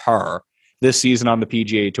over par this season on the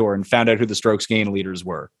PGA Tour and found out who the strokes gain leaders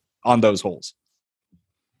were on those holes.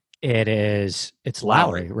 It's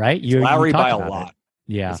Lowry, right? It's Lowry by a lot.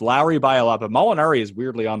 Yeah. It's Lowry by a lot, but Molinari is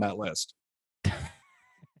weirdly on that list.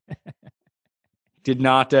 Did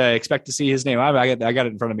not expect to see his name. I got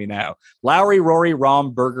it in front of me now. Lowry, Rory,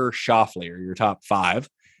 Rahm, Berger, Schauffele are your top 5.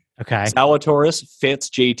 Okay. Zalatoris, Fitz,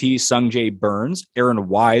 JT, Sungjae, Burns. Aaron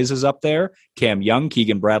Wise is up there. Cam Young,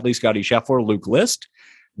 Keegan Bradley, Scotty Scheffler, Luke List.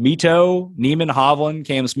 Mito, Neiman, Hovland,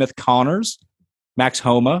 Cam Smith, Connors. Max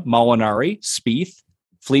Homa, Molinari, Spieth,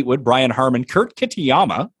 Fleetwood, Brian Harmon, Kurt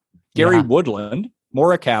Kitayama, Gary Woodland,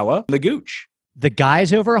 Morikawa, the Gooch. The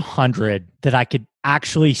guys over 100 that I could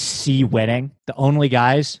actually see winning, the only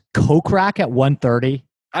guys, Kokrak at 130.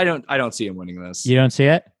 I don't see him winning this. You don't see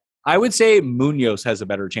it? I would say Munoz has a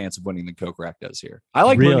better chance of winning than Kokrak does here. I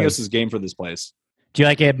like Munoz's game for this place. Do you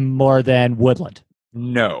like it more than Woodland?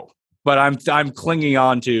 No, but I'm clinging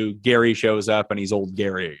on to Gary shows up and he's old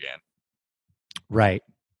Gary again. Right.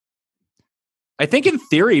 I think in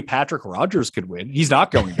theory, Patrick Rogers could win. He's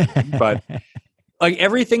not going to win, but like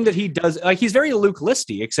everything that he does, like he's very Luke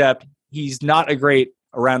Listy, except he's not a great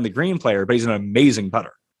around the green player, but he's an amazing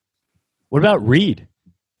putter. What about Reed?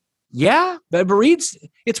 Yeah, but Reed's,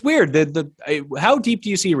 it's weird. How deep do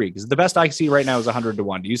you see Reed? Because the best I see right now is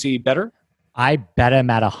 100-1. Do you see better? I bet him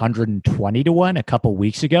at 120-1 a couple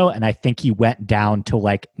weeks ago, and I think he went down to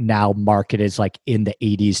like now market is like in the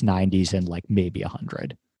 80s, 90s, and like maybe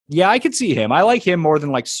 100. Yeah, I could see him. I like him more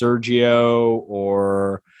than like Sergio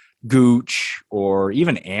or Gooch or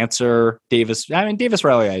even Answer Davis. I mean, Davis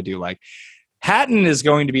Riley I do like. Hatton is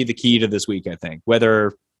going to be the key to this week, I think.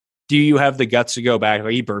 Whether do you have the guts to go back?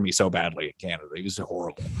 Like, he burned me so badly in Canada. He was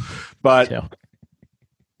horrible. But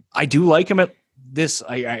I do like him at this.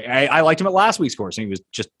 I liked him at last week's course, and he was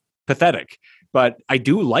just pathetic. But I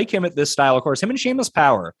do like him at this style of course. Him and Seamus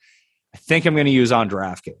Power, I think I'm going to use on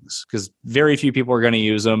DraftKings because very few people are going to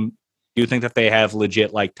use them. Do you think that they have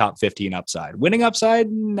legit like top 15 upside? Winning upside?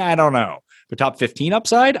 I don't know. But top 15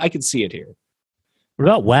 upside? I could see it here. What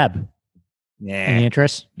about Webb? Nah. Any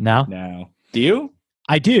interest? No? No. Do you?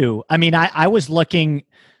 I do. I mean, I was looking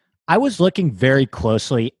very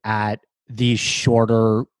closely at these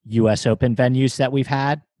shorter US Open venues that we've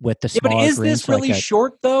had with the smaller but is greens, this really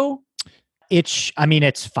short though? It's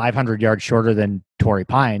 500 yards shorter than Torrey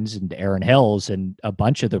Pines and Erin Hills and a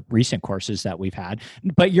bunch of the recent courses that we've had.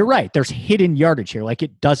 But you're right. There's hidden yardage here. Like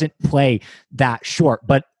it doesn't play that short,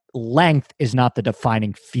 but length is not the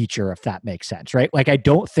defining feature, if that makes sense, right? Like I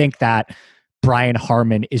don't think that Brian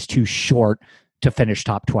Harmon is too short to finish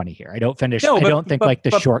top 20 here. I don't think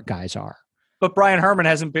the short guys are. But Brian Harmon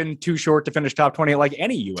hasn't been too short to finish top 20 like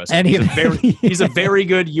any U.S. He's a very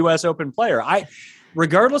good U.S. Open player.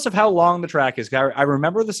 Regardless of how long the track is, I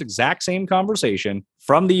remember this exact same conversation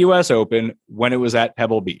from the U.S. Open when it was at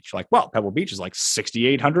Pebble Beach. Like, well, Pebble Beach is like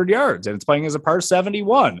 6,800 yards and it's playing as a par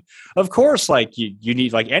 71. Of course, like you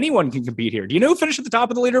need, like anyone can compete here. Do you know who finished at the top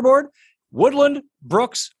of the leaderboard? Woodland,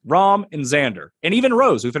 Brooks, Rahm, and Xander. And even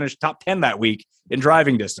Rose, who finished top 10 that week in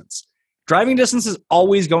driving distance. Driving distance is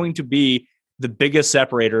always going to be the biggest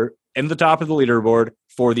separator in the top of the leaderboard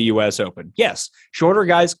for the U.S. Open. Yes, shorter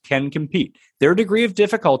guys can compete. Their degree of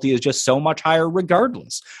difficulty is just so much higher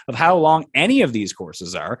regardless of how long any of these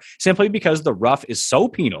courses are, simply because the rough is so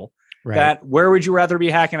penal that where would you rather be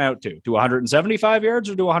hacking out to 175 yards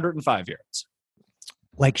or to 105 yards?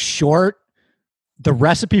 Like short, the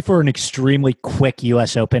recipe for an extremely quick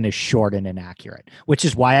U.S. Open is short and inaccurate, which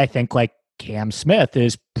is why I think like Cam Smith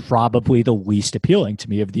is probably the least appealing to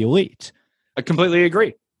me of the elites. I completely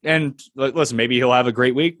agree. And listen, maybe he'll have a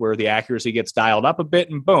great week where the accuracy gets dialed up a bit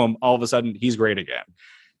and boom, all of a sudden he's great again.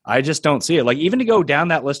 I just don't see it. Like even to go down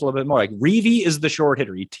that list a little bit more, like Reevy is the short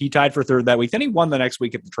hitter. He tied for third that week. Then he won the next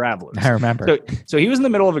week at the Travelers. I remember. So he was in the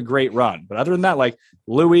middle of a great run. But other than that, like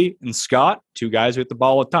Louis and Scott, two guys who hit the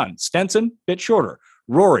ball a ton. Stenson, bit shorter.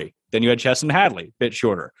 Rory, then you had Chesson Hadley, bit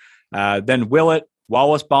shorter. Then Willett,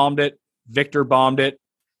 Wallace bombed it. Victor bombed it.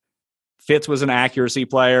 Fitz was an accuracy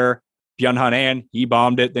player. Byung-Hun An, he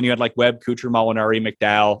bombed it. Then you had like Webb, Kuchar, Molinari,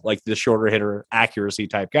 McDowell, like the shorter hitter accuracy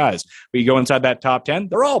type guys. But you go inside that top 10,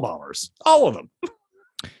 they're all bombers. All of them.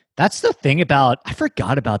 That's the thing about, I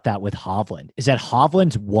forgot about that with Hovland, is that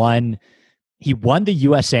Hovland's won the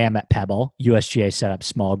USAM at Pebble. USGA set up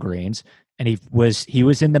small greens, and he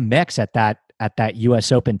was in the mix at that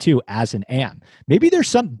US Open too as an AM. Maybe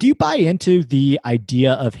there's do you buy into the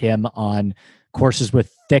idea of him on courses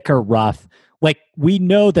with thicker rough? Like we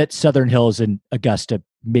know that Southern Hills and Augusta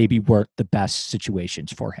maybe weren't the best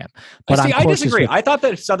situations for him. But I disagree. I thought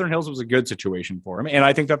that Southern Hills was a good situation for him, and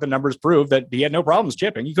I think that the numbers prove that he had no problems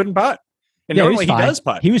chipping. He couldn't putt. And normally he does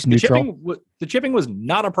putt. He was neutral. The chipping was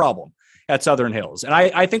not a problem at Southern Hills. And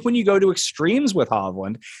I think when you go to extremes with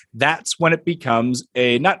Hovland, that's when it becomes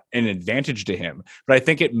not an advantage to him, but I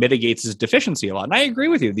think it mitigates his deficiency a lot. And I agree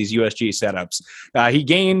with you, these USG setups. He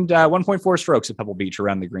gained 1.4 strokes at Pebble Beach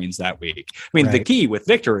around the greens that week. I mean, The key with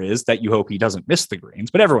Victor is that you hope he doesn't miss the greens,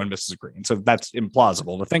 but everyone misses a green. So that's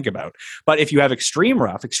implausible to think about. But if you have extreme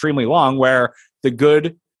rough, extremely long, where the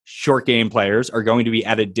good short game players are going to be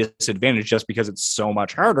at a disadvantage just because it's so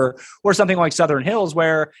much harder, or something like Southern Hills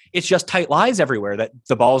where it's just tight lies everywhere that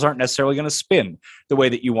the balls aren't necessarily going to spin the way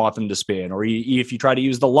that you want them to spin, or if you try to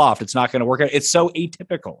use the loft, it's not going to work out. It's so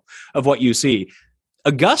atypical of what you see.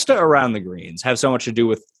 Augusta around the greens have so much to do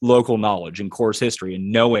with local knowledge and course history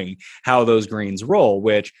and knowing how those greens roll,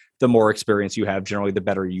 which the more experience you have, generally, the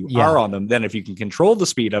better you are on them. Then if you can control the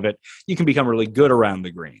speed of it, you can become really good around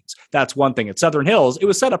the greens. That's one thing. At Southern Hills, it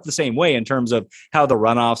was set up the same way in terms of how the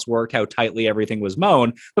runoffs worked, how tightly everything was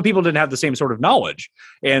mown, but people didn't have the same sort of knowledge.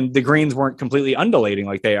 And the greens weren't completely undulating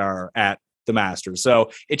like they are at the Masters. So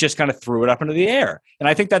it just kind of threw it up into the air. And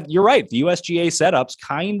I think that you're right. The USGA setups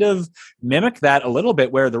kind of mimic that a little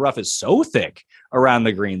bit, where the rough is so thick around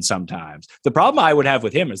the greens sometimes. The problem I would have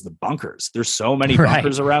with him is the bunkers. There's so many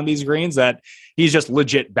bunkers around these greens that he's just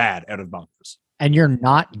legit bad out of bunkers. And you're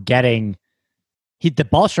not getting the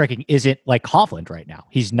ball striking isn't like Hovland right now.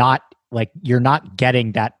 He's not like, you're not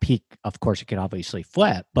getting that peak. Of course, it can obviously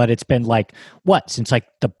flip, but it's been like since like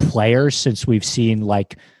the Players, since we've seen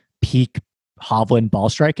like peak Hovland ball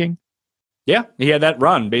striking. Yeah, he had that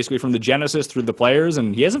run basically from the Genesis through the Players,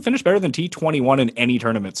 and he hasn't finished better than T21 in any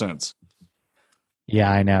tournament since.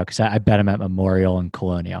 Yeah, I know, because I bet him at Memorial and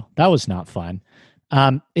Colonial. That was not fun.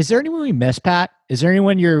 Is there anyone we missed, Pat? Is there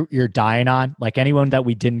anyone you're dying on? Like anyone that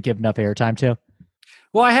we didn't give enough airtime to?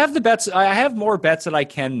 Well, I have the bets. I have more bets that I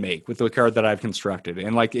can make with the card that I've constructed.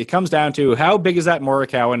 And like, it comes down to how big is that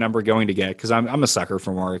Morikawa number going to get? Because I'm a sucker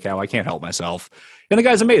for Morikawa. I can't help myself. And the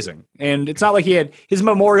guy's amazing. And it's not like his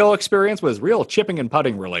Memorial experience was real chipping and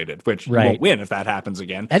putting related, which he won't win if that happens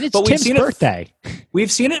again. And it's Tim's birthday.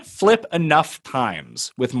 We've seen it flip enough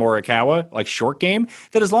times with Morikawa, like short game,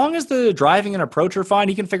 that as long as the driving and approach are fine,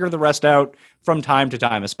 he can figure the rest out from time to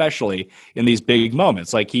time, especially in these big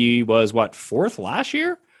moments. Like he was, fourth last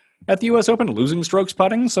year at the U.S. Open, losing strokes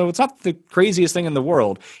putting. So it's not the craziest thing in the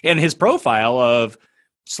world. And his profile of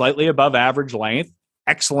slightly above average length,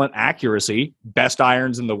 excellent accuracy, best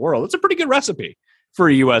irons in the world, it's a pretty good recipe for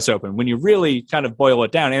a U.S. Open when you really kind of boil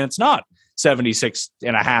it down. And it's not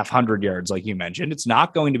 76.500 yards like you mentioned. It's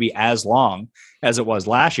not going to be as long as it was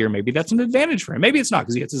last year. Maybe that's an advantage for him. Maybe it's not,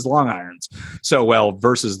 because he hits his long irons so well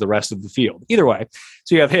versus the rest of the field. Either way,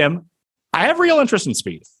 so you have him. I have real interest in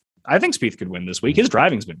Spieth. I think Spieth could win this week. His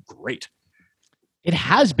driving's been great. It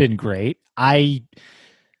has been great. I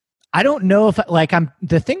don't know if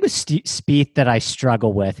the thing with Spieth that I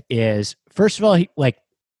struggle with is, first of all,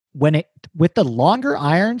 with the longer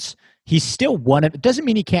irons, he's still it doesn't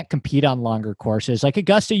mean he can't compete on longer courses. Like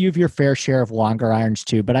Augusta, you have your fair share of longer irons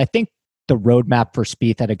too, but I think the roadmap for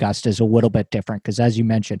Spieth at Augusta is a little bit different because, as you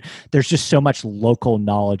mentioned, there's just so much local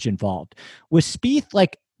knowledge involved. With Spieth,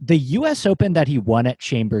 like the U.S. Open that he won at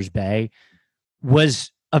Chambers Bay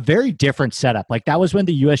was a very different setup. Like that was when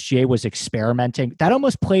the USGA was experimenting. That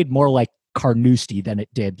almost played more like Carnoustie than it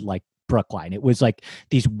did like Brookline. It was like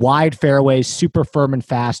these wide fairways, super firm and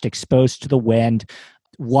fast, exposed to the wind,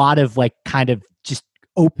 a lot of like kind of just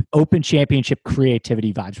open championship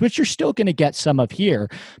creativity vibes, which you're still going to get some of here.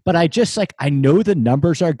 But I know the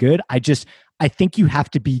numbers are good. I think you have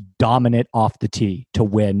to be dominant off the tee to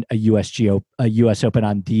win a US Open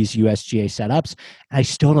on these USGA setups. And I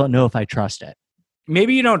still don't know if I trust it.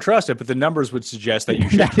 Maybe you don't trust it, but the numbers would suggest that you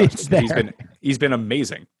should trust it. He's been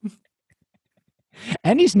amazing.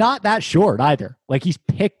 And he's not that short either. Like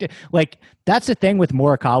that's the thing with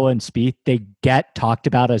Morikawa and Spieth. They get talked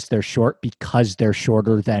about as they're short because they're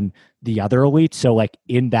shorter than the other elites. So like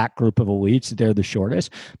in that group of elites, they're the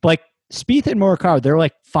shortest. But like Spieth and Morikawa, they're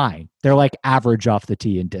like fine. They're like average off the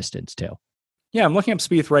tee in distance too. Yeah, I'm looking up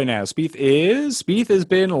Spieth right now. Spieth has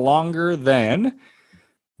been longer than...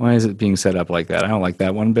 Why is it being set up like that? I don't like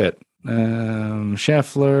that one bit.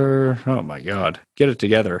 Scheffler. Oh, my God. Get it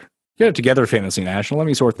together. Get it together, Fantasy National. Let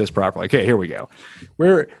me sort this properly. Okay, here we go.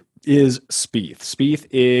 Where is Spieth? Spieth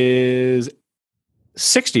is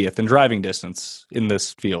 60th in driving distance in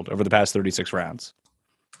this field over the past 36 rounds.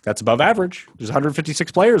 That's above average. There's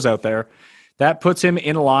 156 players out there. That puts him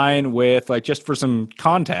in line with, like, just for some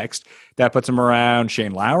context, that puts him around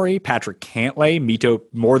Shane Lowry, Patrick Cantlay, Mito,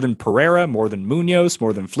 more than Pereira, more than Munoz,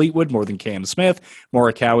 more than Fleetwood, more than Cam Smith.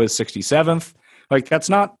 Morikawa is 67th. Like, that's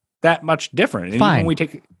not that much different. And Fine. when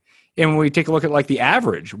we take a look at, like, the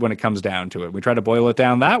average when it comes down to it, we try to boil it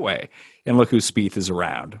down that way. And look who Spieth is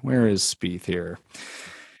around. Where is Spieth here?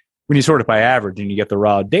 When you sort it by average and you get the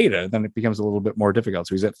raw data, then it becomes a little bit more difficult.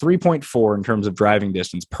 So he's at 3.4 in terms of driving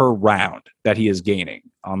distance per round that he is gaining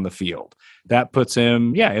on the field. That puts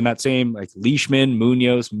him, in that same, like, Leishman,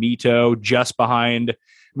 Munoz, Mito, just behind.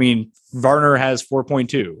 I mean, Varner has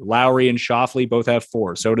 4.2. Lowry and Schauffele both have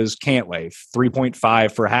 4. So does Cantlay,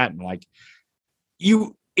 3.5 for Hatton. Like,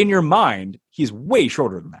 you, in your mind, he's way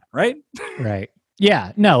shorter than that, right? Right.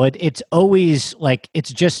 Yeah, no, it's always like,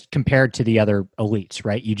 it's just compared to the other elites,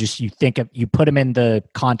 right? You put him in the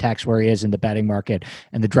context where he is in the betting market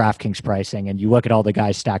and the DraftKings pricing, and you look at all the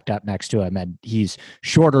guys stacked up next to him, and he's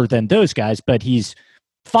shorter than those guys, but he's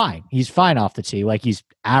fine. He's fine off the tee, like, he's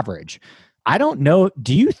average. I don't know.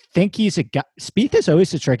 Do you think he's a guy? Spieth is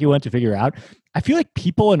always a tricky one to figure out. I feel like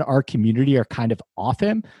people in our community are kind of off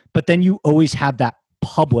him, but then you always have that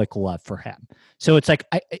public love for him. So it's like,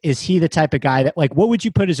 is he the type of guy that, like, what would you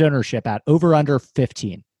put his ownership at? Over, under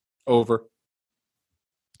 15? Over.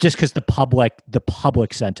 Just because the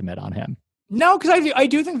public sentiment on him. No, because I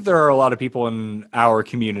do think there are a lot of people in our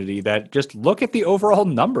community that just look at the overall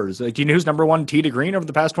numbers. Like, do you know who's number one tee to green over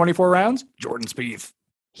the past 24 rounds? Jordan Spieth.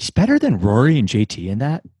 He's better than Rory and JT in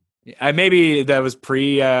that. Maybe that was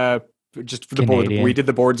just for the board. We did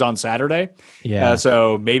the boards on Saturday. Yeah.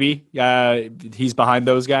 So maybe he's behind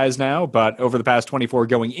those guys now. But over the past 24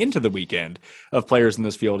 going into the weekend of players in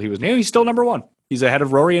this field, he's still number one. He's ahead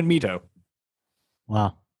of Rory and Mito.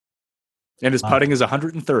 Wow. And his putting is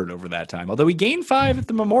 103rd over that time. Although he gained 5 at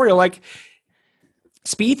the Memorial. Like,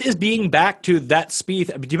 Spieth is being back to that Spieth.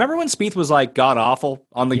 Do you remember when Spieth was, like, god awful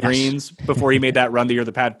on the greens before he made that run the year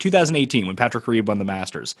 2018 when Patrick Reed won the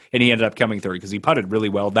Masters, and he ended up coming third because he putted really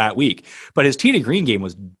well that week. But his tee to green game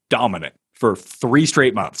was dominant for 3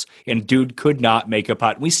 straight months, and dude could not make a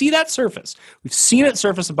putt. We see that surface. We've seen it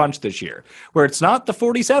surface a bunch this year, where it's not the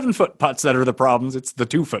 47-foot putts that are the problems, it's the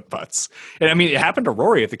 2-foot putts. And I mean, it happened to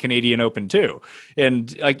Rory at the Canadian Open too.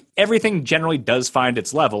 And, like, everything generally does find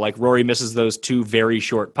its level. Like, Rory misses those 2 very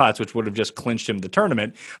short putts, which would have just clinched him the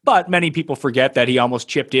tournament. But many people forget that he almost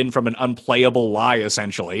chipped in from an unplayable lie,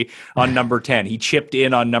 essentially, on number 10. He chipped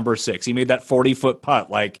in on number 6. He made that 40-foot putt.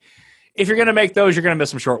 Like, if you're going to make those, you're going to miss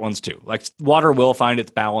some short ones too. Like, water will find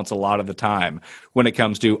its balance a lot of the time when it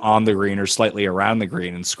comes to on the green or slightly around the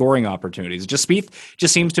green and scoring opportunities. Spieth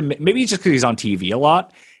just seems to, maybe just because he's on TV a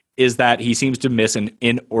lot, is that he seems to miss an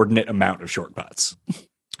inordinate amount of short putts.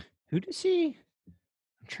 Who does he?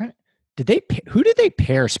 Who did they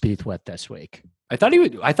pair Spieth with this week? I thought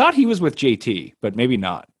he was with JT, but maybe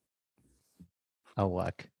not. Oh,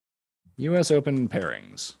 look. U.S. Open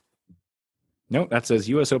pairings. No, that says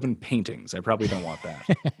U.S. Open paintings. I probably don't want that.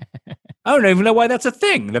 I don't even know why that's a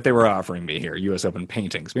thing that they were offering me here, U.S. Open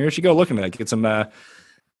paintings. Maybe I should go look into that, get some... Do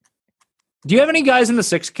you have any guys in the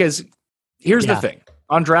 6? Because here's the thing.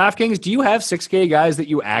 On DraftKings, do you have 6K guys that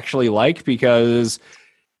you actually like? Because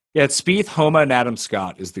it's Spieth, Homa, and Adam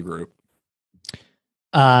Scott is the group.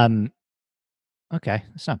 Okay,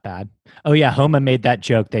 that's not bad. Oh, yeah, Homa made that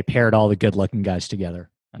joke. They paired all the good-looking guys together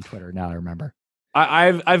on Twitter. Now I remember.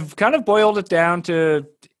 I've kind of boiled it down to,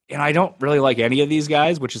 and I don't really like any of these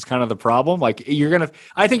guys, which is kind of the problem. Like,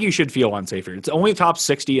 I think you should feel unsafe here. It's only top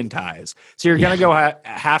 60 in ties. So you're going to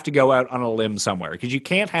have to go out on a limb somewhere, because you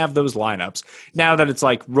can't have those lineups now that it's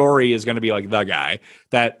like Rory is going to be like the guy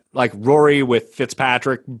that, like, Rory with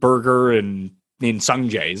Fitzpatrick, Berger, and Sung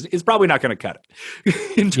Jae is probably not going to cut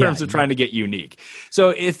it in terms of trying to get unique. So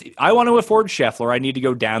if I want to afford Scheffler, I need to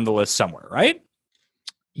go down the list somewhere, right?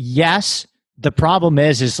 Yes. The problem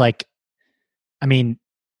is like, I mean,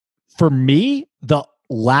 for me, the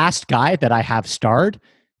last guy that I have starred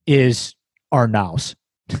is Arnaus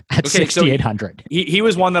at 6,800. So he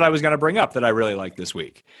was one that I was going to bring up that I really like this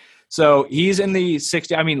week. So he's in the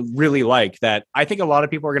 60. I mean, really like that. I think a lot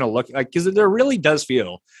of people are going to look like, because there really does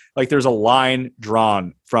feel like there's a line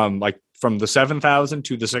drawn from the $7,000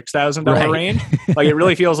 to the $6,000 range. Like, it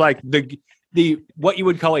really feels like the what you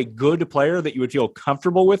would call a good player that you would feel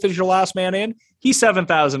comfortable with as your last man in, he's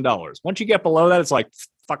 $7,000. Once you get below that, it's like,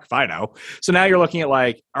 fuck if I know. So now you're looking at,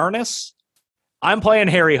 like, Ernest. I'm playing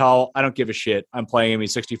Harry Hall. I don't give a shit. I'm playing him.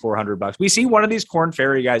 He's $6,400. We see one of these Corn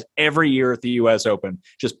Ferry guys every year at the U.S. Open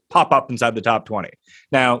just pop up inside the top 20.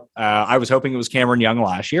 Now, I was hoping it was Cameron Young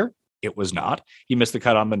last year. It was not. He missed the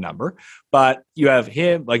cut on the number. But you have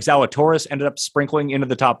him, like Zalatoris ended up sprinkling into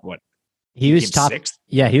the top, He was came top. sixth.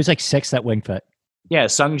 Yeah, he was like sixth at Wingfoot. Yeah,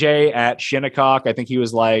 Sung Jae at Shinnecock, I think he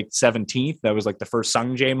was like 17th. That was like the first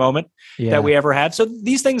Sung Jae moment that we ever had. So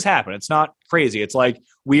these things happen. It's not crazy. It's like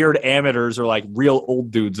weird amateurs or like real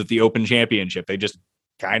old dudes at the Open Championship. They just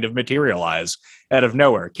kind of materialize out of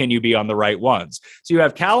nowhere. Can you be on the right ones? So you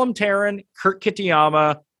have Callum Tarrant, Kurt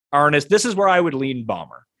Kitayama, Arnis. This is where I would lean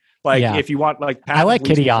Bomber. Like if you want like I like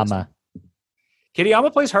Kitayama.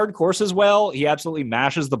 Kitayama plays hard courses well. He absolutely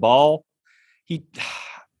mashes the ball.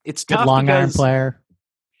 It's good tough long because, iron player.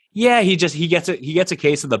 Yeah, he gets a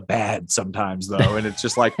case of the bad sometimes though, and it's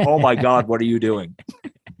just like, oh my god, what are you doing?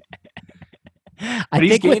 Go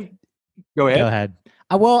ahead. Go ahead.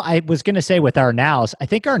 Well, I was going to say with Arnaus, I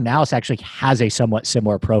think Arnaus actually has a somewhat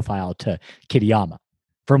similar profile to Kitayama,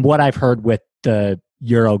 from what I've heard with the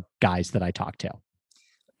Euro guys that I talked to.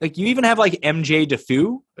 Like you even have like MJ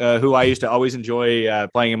Defoe, who I used to always enjoy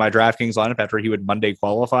playing in my DraftKings lineup after he would Monday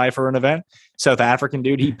qualify for an event. South African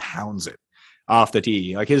dude, he pounds it off the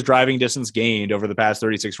tee. Like his driving distance gained over the past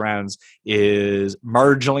 36 rounds is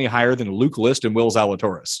marginally higher than Luke List and Will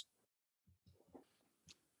Zalatoris.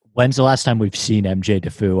 When's the last time we've seen MJ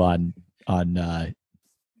Defoe on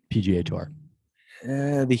PGA Tour?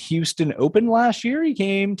 The Houston Open last year. He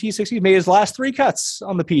came T60. He made his last 3 cuts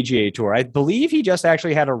on the PGA Tour. I believe he just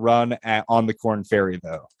actually had a run on the Corn Ferry,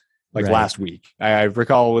 though, last week. I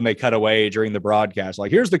recall when they cut away during the broadcast,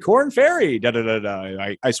 like, here's the Corn Ferry.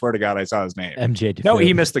 I swear to God, I saw his name. MJ Defoe. No,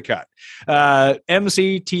 he missed the cut.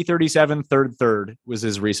 MC T37, third was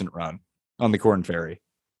his recent run on the Corn Ferry.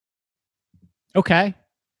 Okay.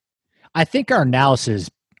 I think Arnaus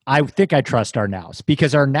I think I trust Arnaus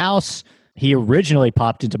because Arnaus, he originally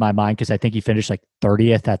popped into my mind because I think he finished like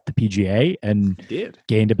 30th at the PGA and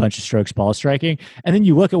gained a bunch of strokes ball striking. And then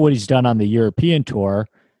you look at what he's done on the European Tour.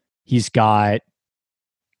 He's played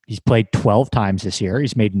 12 times this year.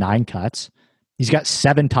 He's made 9 cuts. He's got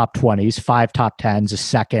 7 top 20s, 5 top 10s, a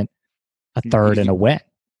second, a third, and a win.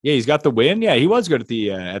 Yeah, he's got the win. Yeah, he was good at the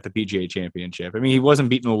PGA Championship. I mean, he wasn't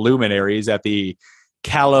beating the luminaries at the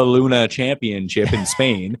Cataluna Championship in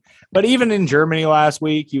Spain, but even in Germany last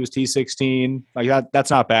week, he was T16. Like that's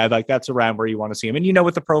not bad. Like that's around where you want to see him, and you know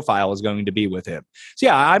what the profile is going to be with him. So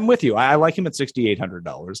yeah, I'm with you. I like him at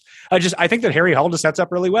 $6,800. I think that Harry Hall just sets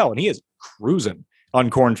up really well, and he is cruising on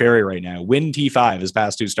Corn Ferry right now. Win T5 his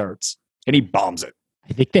past 2 starts, and he bombs it.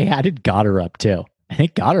 I think they added Gotterup too. I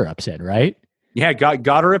think Gotterup's in, right? Yeah,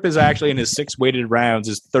 Gotterup is actually in his 6 weighted rounds,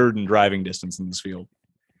 is 3rd in driving distance in this field.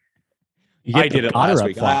 I did it last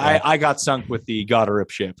week. I got sunk with the Gotterup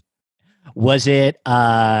ship. Was it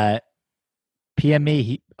PME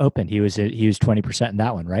Open? He was 20% in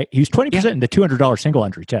that one, right? He was 20% in the $200 single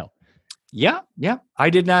entry too. Yeah. I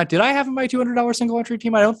did not. Did I have my $200 single entry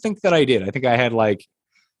team? I don't think that I did. I think I had like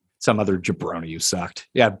some other jabroni who sucked.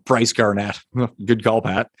 Yeah, Bryce Garnett. Good call,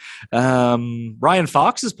 Pat. Ryan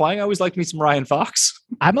Fox is playing. I always liked me some Ryan Fox.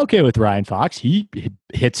 I'm okay with Ryan Fox. He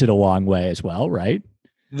hits it a long way as well, right?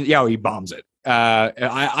 Yeah, he bombs it.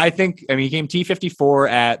 I think, he came T54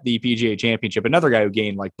 at the PGA Championship. Another guy who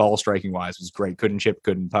gained like ball striking wise was great. Couldn't chip,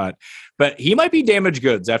 couldn't putt. But he might be damaged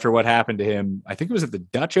goods after what happened to him. I think it was at the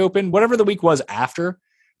Dutch Open, whatever the week was after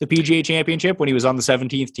the PGA Championship when he was on the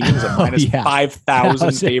 17th team as a minus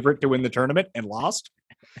 5,000 favorite to win the tournament and lost.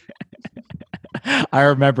 I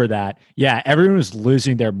remember that. Yeah, everyone was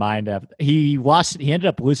losing their mind. He ended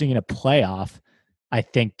up losing in a playoff, I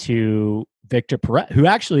think, to Victor Perez, who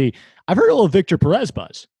actually, I've heard a little Victor Perez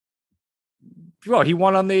buzz. Well, he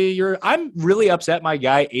won on I'm really upset my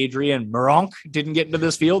guy, Adrian Meronk, didn't get into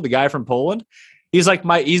this field, the guy from Poland. He's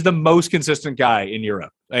the most consistent guy in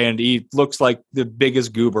Europe. And he looks like the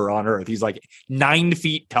biggest goober on earth. He's like 9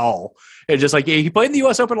 feet tall. And just like, he played in the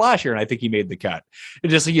US Open last year, and I think he made the cut. And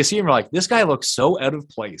just like, you see him, you're like, this guy looks so out of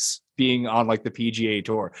place being on like the PGA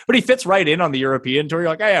Tour. But he fits right in on the European Tour. You're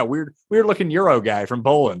like, oh yeah, weird looking Euro guy from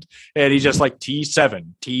Poland. And he's just like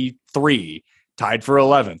T7, T3, tied for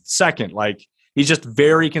 11th, second. Like, he's just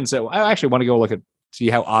very consistent. I actually want to go see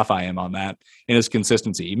how off I am on that in his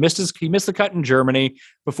consistency. He missed the cut in Germany.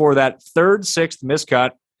 Before that, 3rd, 6th, missed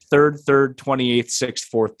cut, 3rd, 28th, 6th,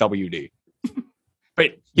 4th, WD.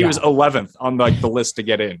 But he was 11th on like the list to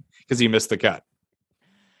get in because he missed the cut.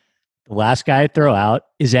 The last guy I'd throw out,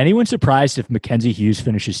 is anyone surprised if Mackenzie Hughes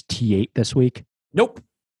finishes T8 this week? Nope.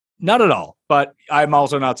 Not at all. But I'm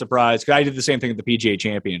also not surprised because I did the same thing at the PGA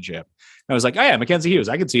Championship. I was like, oh yeah, Mackenzie Hughes.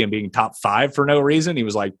 I could see him being top 5 for no reason. He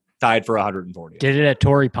was like tied for 140. Did it at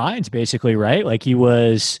Torrey Pines, basically, right? Like he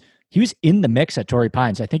was in the mix at Torrey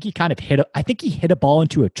Pines. I think he kind of hit a ball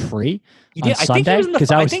into a tree on Sunday because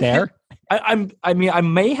I was there. I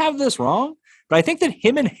may have this wrong, but I think that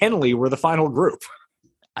him and Henley were the final group.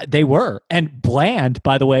 They were. And Bland,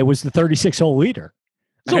 by the way, was the 36-hole leader.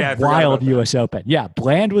 It's I a forgot wild about that. U.S. Open. Yeah,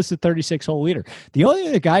 Bland was the 36-hole leader. The only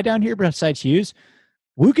other guy down here besides Hughes,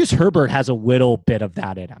 Lucas Herbert has a little bit of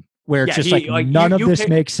that in him, where it's Yeah, just none of this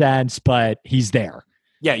makes sense, but he's there.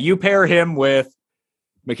 Yeah, you pair him with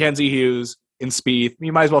Mackenzie Hughes and Spieth.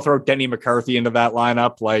 You might as well throw Denny McCarthy into that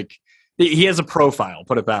lineup. Like, he has a profile,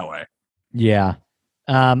 put it that way. Yeah.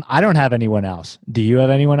 I don't have anyone else. Do you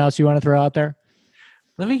have anyone else you want to throw out there?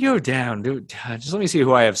 Let me go down, dude. Just let me see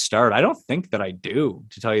who I have start. I don't think that I do,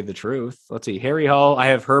 to tell you the truth. Let's see. Harry Hall. I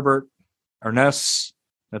have Herbert, Arness.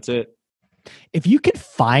 That's it. If you could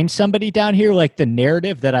find somebody down here, like the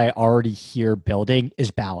narrative that I already hear building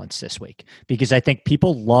is balanced this week, because I think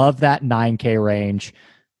people love that 9K range.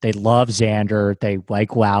 They love Xander. They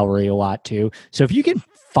like Lowry a lot too. So if you can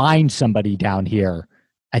find somebody down here,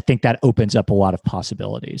 I think that opens up a lot of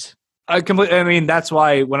possibilities. I mean, that's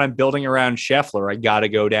why when I'm building around Scheffler, I got to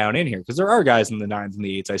go down in here, because there are guys in the 9s and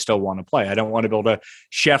the 8s I still want to play. I don't want to build a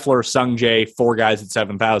Scheffler, Sungjae, 4 guys at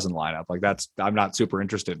 7,000 lineup. Like, I'm not super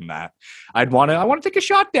interested in that. I want to take a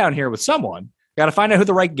shot down here with someone. Got to find out who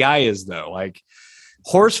the right guy is, though. Like,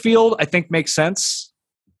 Horsfield, I think makes sense.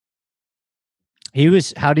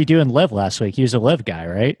 How'd he do in Live last week? He was a Live guy,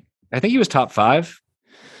 right? I think he was top 5.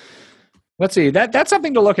 Let's see. That's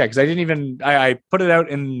something to look at, because I put it out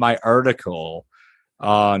in my article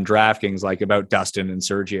on DraftKings, like about Dustin and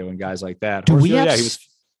Sergio and guys like that. Do we have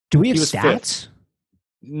stats? Fifth.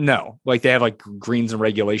 No, like they have like greens and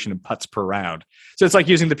regulation and putts per round. So it's like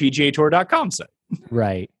using the PGAtour.com site.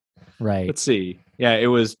 Right. Let's see. Yeah, it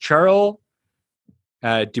was Charles,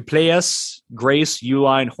 Duplessis, Grace,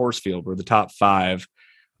 Uline, Horsfield were the top 5.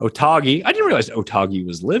 Otagi, I didn't realize Otagi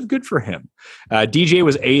was Live. Good for him. DJ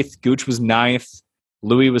was 8th. Gooch was 9th.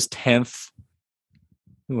 Louis was 10th.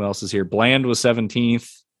 Who else is here? Bland was 17th.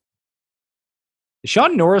 Is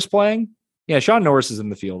Sean Norris playing? Yeah, Sean Norris is in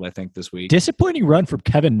the field, I think, this week. Disappointing run from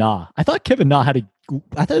Kevin Na. I thought it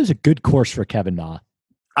was a good course for Kevin Na.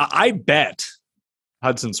 I bet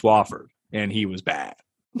Hudson Swafford, and he was bad.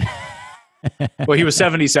 Well, he was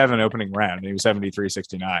 77 opening round, and he was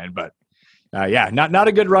 73-69, but not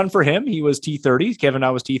a good run for him. He was T30. Kevin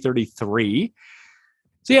Na was T33.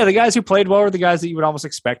 So, yeah, the guys who played well are the guys that you would almost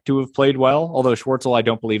expect to have played well, although Schwartzel, I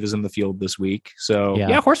don't believe, is in the field this week. So,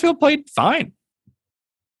 yeah Horsfield played fine.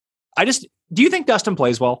 Do you think Dustin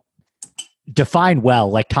plays well? Define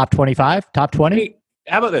well, like top 25, top 20? Hey,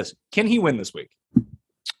 how about this? Can he win this week?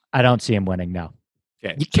 I don't see him winning, no.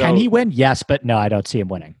 Okay, Can he win? Yes, but no, I don't see him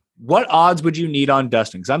winning. What odds would you need on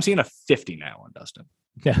Dustin? Because I'm seeing a 50 now on Dustin.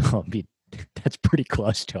 No, that's pretty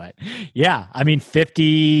close to it. Yeah, I mean,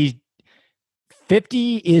 50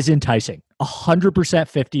 is enticing. 100%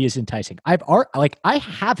 50 is enticing. I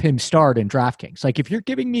have him starred in DraftKings. Like, if you're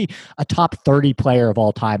giving me a top 30 player of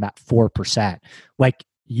all time at 4%, like,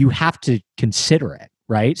 you have to consider it,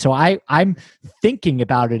 right? So I'm thinking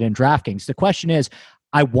about it in DraftKings. The question is,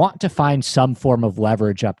 I want to find some form of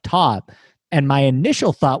leverage up top, and my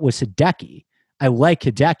initial thought was Hideki. I like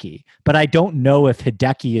Hideki, but I don't know if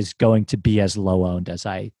Hideki is going to be as low owned as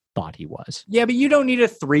I thought he was. Yeah, but you don't need a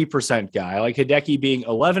 3% guy. Like Hideki being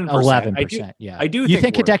 11%. 11%, yeah. I do You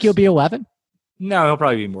think Hideki will be 11? No, he'll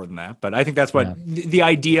probably be more than that. But I think that's what the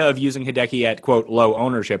idea of using Hideki at, quote, low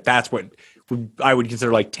ownership, that's what I would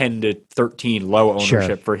consider like 10 to 13 low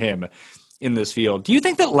ownership for him in this field. Do you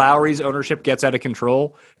think that Lowry's ownership gets out of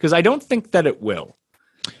control? Because I don't think that it will.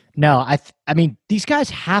 No, I mean, these guys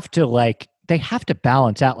have to they have to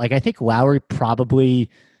balance out. Like, I think Lowry probably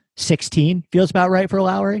 16 feels about right for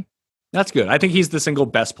Lowry. That's good. I think he's the single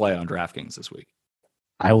best play on DraftKings this week.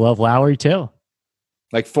 I love Lowry too.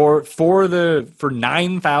 Like for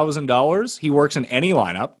 $9,000, he works in any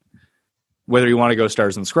lineup. Whether you want to go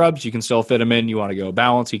stars and scrubs, you can still fit him in. You want to go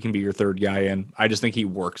balance, he can be your third guy in. I just think he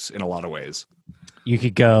works in a lot of ways. You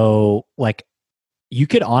could go you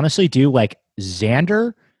could honestly do like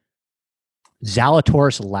Xander,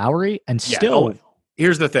 Zalatoris, Lowry, and still.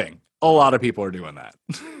 Here's the thing: a lot of people are doing that.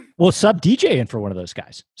 Well, sub DJ in for one of those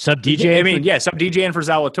guys. Sub DJ. Sub DJ in for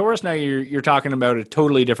Zalatoris. Now you're talking about a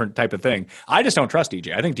totally different type of thing. I just don't trust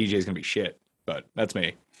DJ. I think DJ is going to be shit, but that's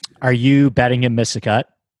me. Are you betting him miss the cut?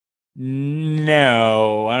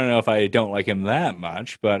 No, I don't know if I don't like him that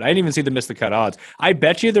much, but I didn't even see the miss the cut odds. I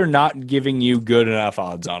bet you they're not giving you good enough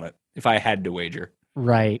odds on it. If I had to wager.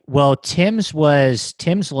 Right. Well, Tim's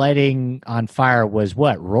lighting on fire was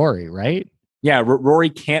what? Rory, right? Yeah, Rory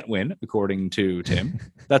can't win, according to Tim.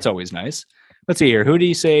 That's always nice. Let's see here. Who do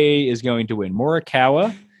you say is going to win?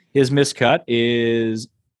 Morikawa, his miscut is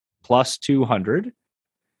plus 200.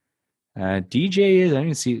 DJ is, I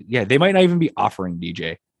didn't see. Yeah, they might not even be offering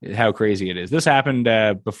DJ. how crazy it is. This happened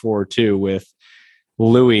before too with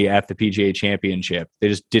Louis at the PGA Championship. They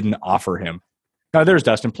just didn't offer him. No, there's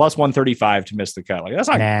Dustin plus 135 to miss the cut. Like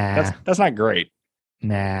that's not great.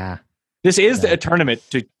 Nah. This is a tournament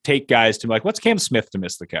to take guys to like, what's Cam Smith to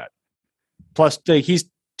miss the cut? Plus he's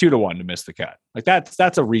 2-1 to miss the cut. Like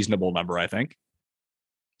that's a reasonable number, I think.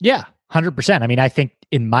 Yeah, 100%. I mean, I think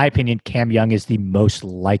in my opinion, Cam Young is the most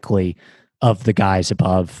likely of the guys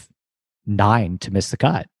above 9 to miss the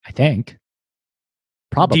cut. I think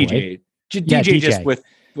probably DJ just with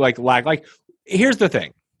like lag. Like here's the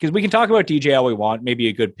thing, because we can talk about DJ all we want. Maybe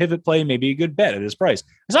a good pivot play, maybe a good bet at his price.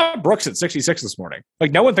 I saw Brooks at 66 this morning.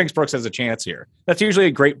 Like no one thinks Brooks has a chance here. That's usually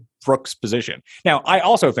a great Brooks position. Now, I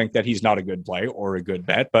also think that he's not a good play or a good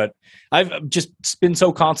bet, but I've just been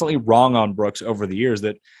so constantly wrong on Brooks over the years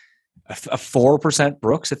that a 4%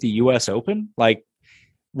 Brooks at the U.S. Open, like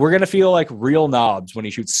we're going to feel like real knobs when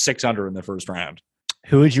he shoots 6 under in the first round.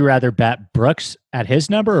 Who would you rather bet, Brooks at his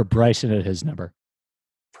number or Bryson at his number?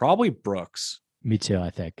 Probably Brooks. Me too, I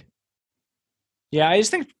think. Yeah, I just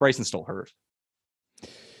think Bryson's still hurt.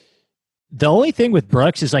 The only thing with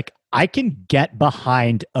Brooks is like I can get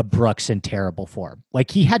behind a Brooks in terrible form. Like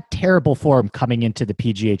he had terrible form coming into the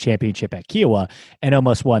PGA Championship at Kiowa and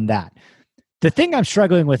almost won that. The thing I'm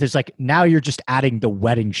struggling with is like now you're just adding the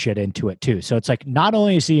wedding shit into it too. So it's like not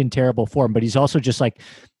only is he in terrible form, but he's also just like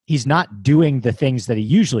he's not doing the things that he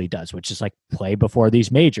usually does, which is like play before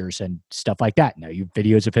these majors and stuff like that. Now you have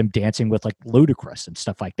videos of him dancing with like Ludacris and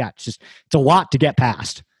stuff like that. It's a lot to get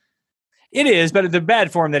past. It is, but the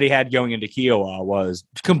bad form that he had going into Kiowa was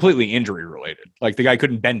completely injury related. Like the guy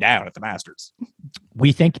couldn't bend down at the Masters.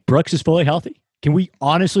 We think Brooks is fully healthy. Can we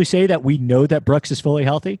honestly say that we know that Brooks is fully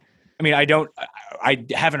healthy? I mean, I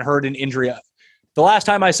haven't heard an injury. The last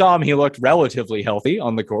time I saw him, he looked relatively healthy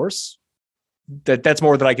on the course. That's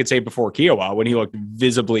more than I could say before Kiowa when he looked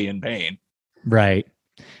visibly in pain. Right.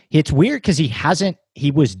 It's weird because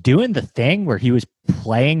he was doing the thing where he was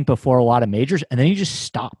playing before a lot of majors and then he just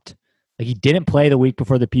stopped. Like he didn't play the week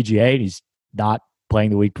before the PGA and he's not playing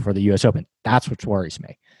the week before the US Open. That's what worries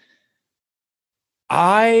me.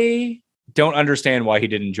 I don't understand why he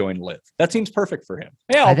didn't join LIV. That seems perfect for him.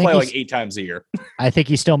 Yeah, I'll play like 8 times a year. I think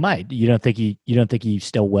he still might. You don't think he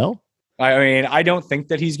still will? I mean, I don't think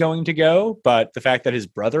that he's going to go, but the fact that his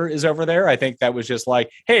brother is over there, I think that was just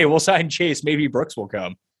like, hey, we'll sign Chase. Maybe Brooks will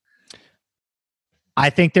come.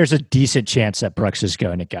 I think there's a decent chance that Brooks is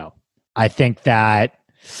going to go. I think that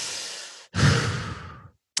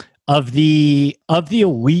of the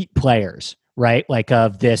elite players, right? Like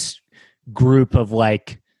of this group of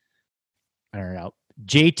like, I don't know,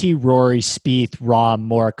 JT, Rory, Spieth, Rahm,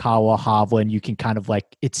 Morikawa, Hovland, you can kind of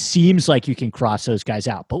like, it seems like you can cross those guys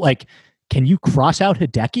out. But like, can you cross out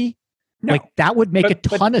Hideki? No. Like that would make a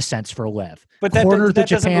ton of sense for LIV. But corner the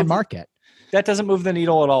Japan market. That doesn't move the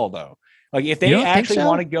needle at all, though. Like if they actually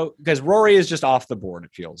want to go, because Rory is just off the board,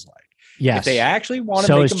 it feels like. Yes. If they actually want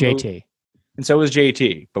to make a JT. Move, and so is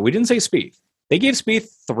JT. But we didn't say Spieth. They gave Spieth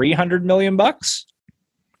 $300 million. I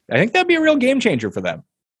think that'd be a real game changer for them.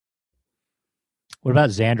 What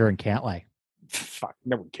about Xander and Cantlay? Fuck,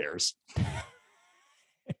 no one cares.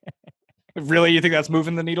 Really, you think that's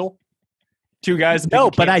moving the needle? 2 guys?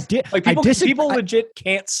 No, but I did. Like people legit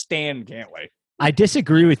can't stand Cantlay. I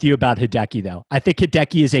disagree with you about Hideki, though. I think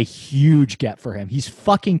Hideki is a huge get for him. He's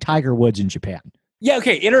fucking Tiger Woods in Japan. Yeah,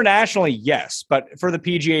 okay. Internationally, yes. But for the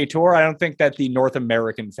PGA Tour, I don't think that the North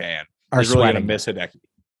American fan is really going to miss Hideki.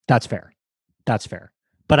 That's fair.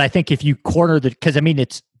 But I think if you corner because I mean,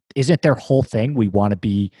 isn't their whole thing we want to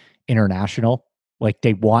be international? Like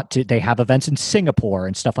they have events in Singapore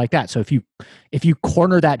and stuff like that. So if you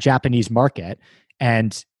corner that Japanese market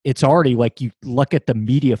and it's already like you look at the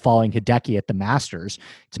media following Hideki at the Masters,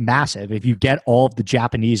 it's massive. If you get all of the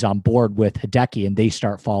Japanese on board with Hideki and they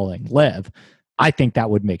start following LIV, I think that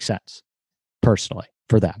would make sense personally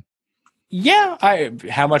for them. Yeah.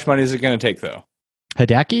 How much money is it going to take though?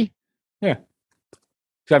 Hideki? Yeah.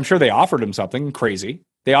 So I'm sure they offered him something crazy.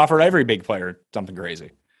 They offered every big player something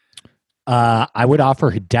crazy. I would offer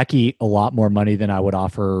Hideki a lot more money than I would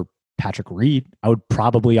offer Patrick Reed. I would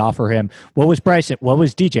probably offer him. What was Bryson? What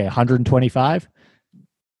was DJ? 125?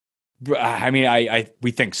 I mean,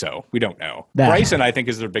 we think so. We don't know. Bryson, I think,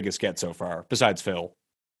 is their biggest get so far, besides Phil.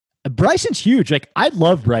 Bryson's huge. Like, I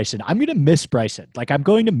love Bryson. I'm going to miss Bryson. Like, I'm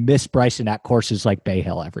going to miss Bryson at courses like Bay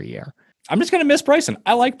Hill every year. I'm just going to miss Bryson.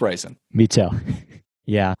 I like Bryson. Me too.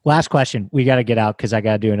 Yeah. Last question. We got to get out because I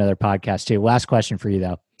got to do another podcast too. Last question for you,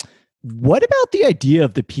 though. What about the idea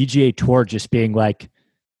of the PGA Tour just being like,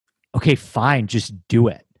 okay, fine, just do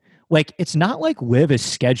it? Like, it's not like LIV is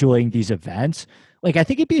scheduling these events. Like, I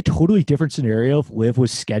think it'd be a totally different scenario if Liv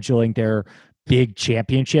was scheduling their big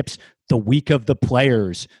championships the week of the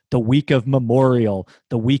Players, the week of Memorial,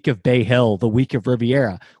 the week of Bay Hill, the week of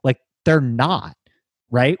Riviera. Like, they're not,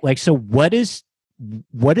 right? Like, so what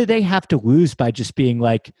do they have to lose by just being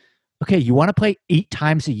like, okay, you want to play 8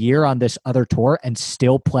 times a year on this other tour and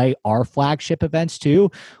still play our flagship events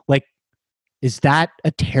too? Like, is that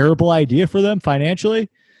a terrible idea for them financially?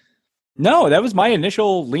 No, that was my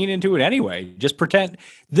initial lean into it anyway. Just pretend.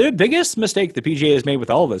 The biggest mistake the PGA has made with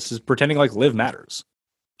all this is pretending like Live matters.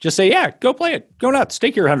 Just say, yeah, go play it. Go nuts.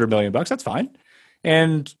 Stake your $100 million. That's fine.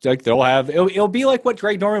 And like they'll have, it'll be like what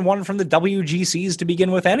Greg Norman wanted from the WGCs to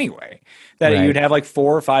begin with anyway. That You'd have like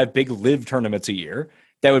 4 or 5 big Live tournaments a year.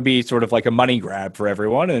 That would be sort of like a money grab for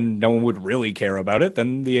everyone, and no one would really care about it.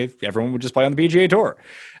 Then everyone would just play on the PGA Tour.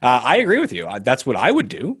 I agree with you. That's what I would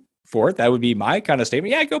do for it. That would be my kind of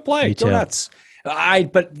statement. Yeah, go play. Go nuts.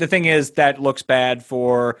 But the thing is, that looks bad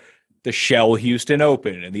for the Shell Houston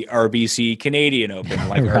Open and the RBC Canadian Open.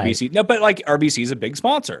 Like RBC. No, but like RBC is a big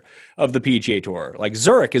sponsor of the PGA Tour. Like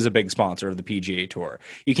Zurich is a big sponsor of the PGA Tour.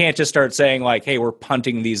 You can't just start saying like, hey, we're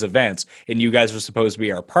punting these events and you guys are supposed to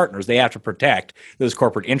be our partners. They have to protect those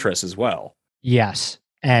corporate interests as well. Yes.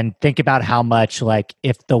 And think about how much, like,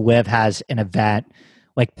 if the Liv has an event,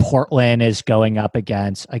 like Portland is going up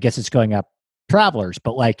against, I guess it's going up Travelers,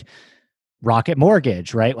 but like Rocket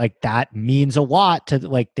Mortgage, right? Like that means a lot to,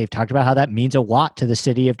 like, they've talked about how that means a lot to the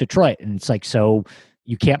city of Detroit. And it's like, so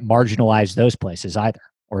you can't marginalize those places either,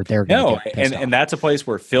 or they're going to get pissed off. And that's a place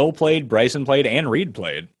where Phil played, Bryson played, and Reed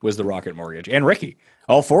played, was the Rocket Mortgage, and Ricky.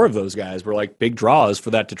 All 4 of those guys were like big draws for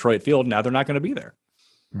that Detroit field. Now they're not going to be there.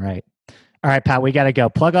 Right. All right, Pat, we got to go.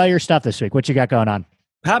 Plug all your stuff this week. What you got going on?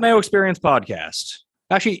 Pat Mayo Experience Podcast.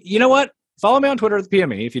 Actually, you know what? Follow me on Twitter at the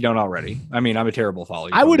PME if you don't already. I mean, I'm a terrible follower.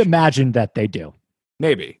 I would imagine that they do.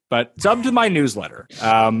 Maybe, but sub to my newsletter.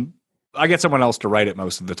 I get someone else to write it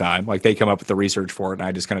most of the time. Like they come up with the research for it, and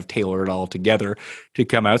I just kind of tailor it all together to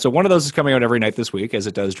come out. So one of those is coming out every night this week, as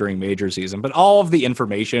it does during major season. But all of the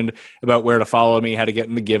information about where to follow me, how to get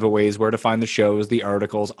in the giveaways, where to find the shows, the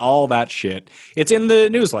articles, all that shit, it's in the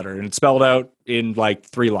newsletter, and it's spelled out in like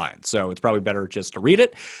 3 lines. So it's probably better just to read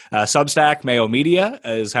it. Substack, Mayo Media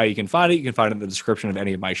is how you can find it. You can find it in the description of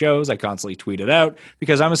any of my shows. I constantly tweet it out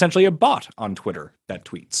because I'm essentially a bot on Twitter that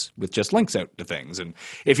tweets with just links out to things. And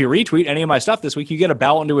if you retweet any of my stuff this week, you get a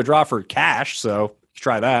ballot into a draw for cash. So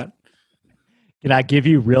try that. Can I give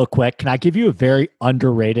you real quick? Can I give you a very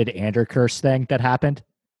underrated Andercurse thing that happened?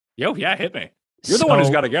 Yo, yeah, hit me. You're the one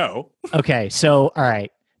who's got to go. Okay. So, all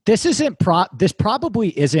right. This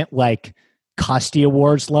probably isn't like Custy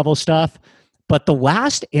Awards level stuff, but the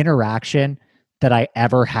last interaction that I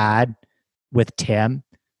ever had with Tim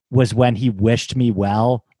was when he wished me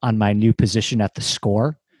well on my new position at the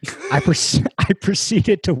Score. I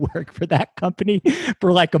proceeded to work for that company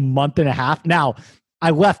for like a month and a half. Now, I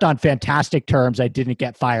left on fantastic terms. I didn't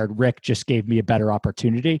get fired. Rick just gave me a better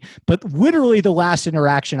opportunity. But literally the last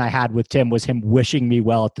interaction I had with Tim was him wishing me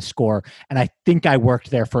well at the Score. And I think I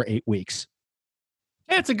worked there for 8 weeks.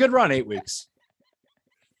 Yeah, it's a good run, 8 weeks.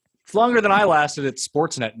 It's longer than I lasted at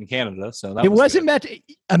Sportsnet in Canada. So that wasn't meant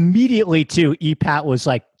immediately to EPAT was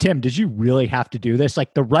like, Tim, did you really have to do this?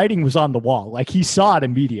 Like the writing was on the wall. Like he saw it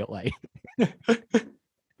immediately.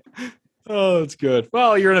 Oh, it's good.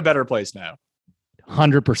 Well, you're in a better place now.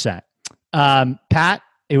 100%. Pat,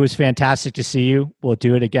 it was fantastic to see you. We'll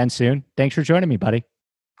do it again soon. Thanks for joining me, buddy.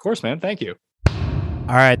 Of course, man. Thank you.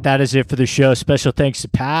 All right. That is it for the show. Special thanks to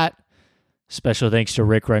Pat. Special thanks to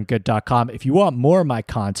rickrungood.com. If you want more of my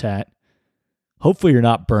content, hopefully you're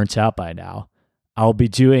not burnt out by now. I'll be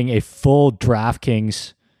doing a full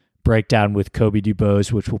DraftKings breakdown with Kobe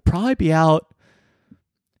Dubose, which will probably be out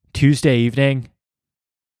Tuesday evening,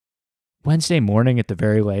 Wednesday morning at the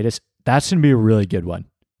very latest. That's going to be a really good one.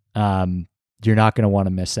 You're not going to want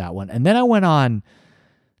to miss that one. And then I went on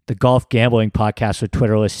the Golf Gambling Podcast with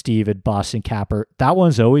Twitterless Steve at Boston Capper. That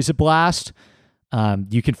one's always a blast.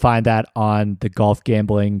 You can find that on the Golf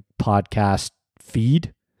Gambling Podcast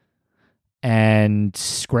feed. And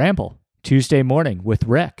Scramble, Tuesday morning with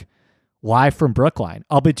Rick, live from Brookline.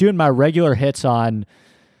 I'll be doing my regular hits on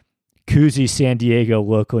Koozie San Diego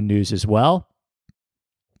local news as well.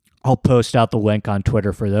 I'll post out the link on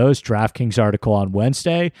Twitter for those. DraftKings article on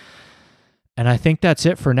Wednesday. And I think that's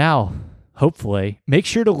it for now. Hopefully. Make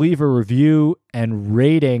sure to leave a review and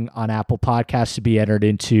rating on Apple Podcasts to be entered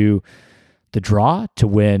into the draw to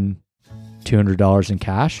win $200 in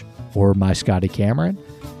cash or my Scotty Cameron.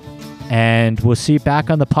 And we'll see you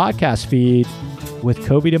back on the podcast feed with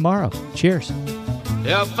Kobe tomorrow. Cheers.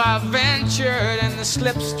 If I ventured in the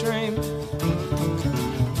slipstream,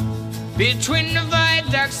 between the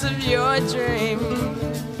viaducts of your dream,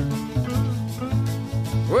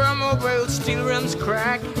 where mobile steel rims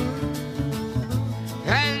crack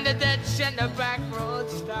and the ditch and the back road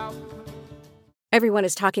stop. Everyone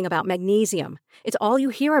is talking about magnesium. It's all you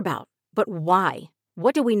hear about. But why?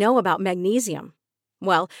 What do we know about magnesium?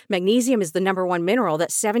 Well, magnesium is the number one mineral that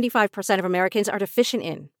 75% of Americans are deficient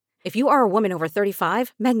in. If you are a woman over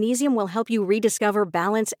 35, magnesium will help you rediscover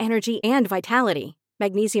balance, energy, and vitality.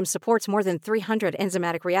 Magnesium supports more than 300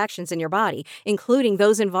 enzymatic reactions in your body, including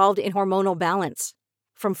those involved in hormonal balance.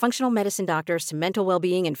 From functional medicine doctors to mental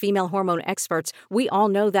well-being and female hormone experts, we all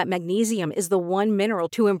know that magnesium is the one mineral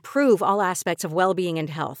to improve all aspects of well-being and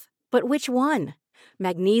health. But which one?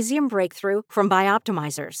 Magnesium Breakthrough from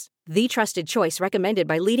Bioptimizers, the trusted choice recommended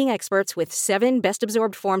by leading experts with 7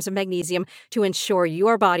 best-absorbed forms of magnesium to ensure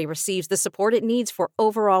your body receives the support it needs for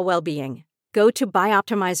overall well-being. Go to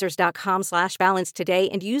bioptimizers.com/balance today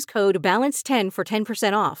and use code BALANCE10 for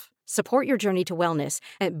 10% off. Support your journey to wellness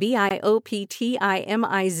at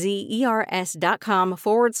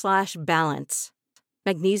bioptimizers.com/balance.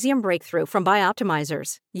 Magnesium Breakthrough from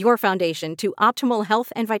Bioptimizers, your foundation to optimal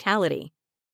health and vitality.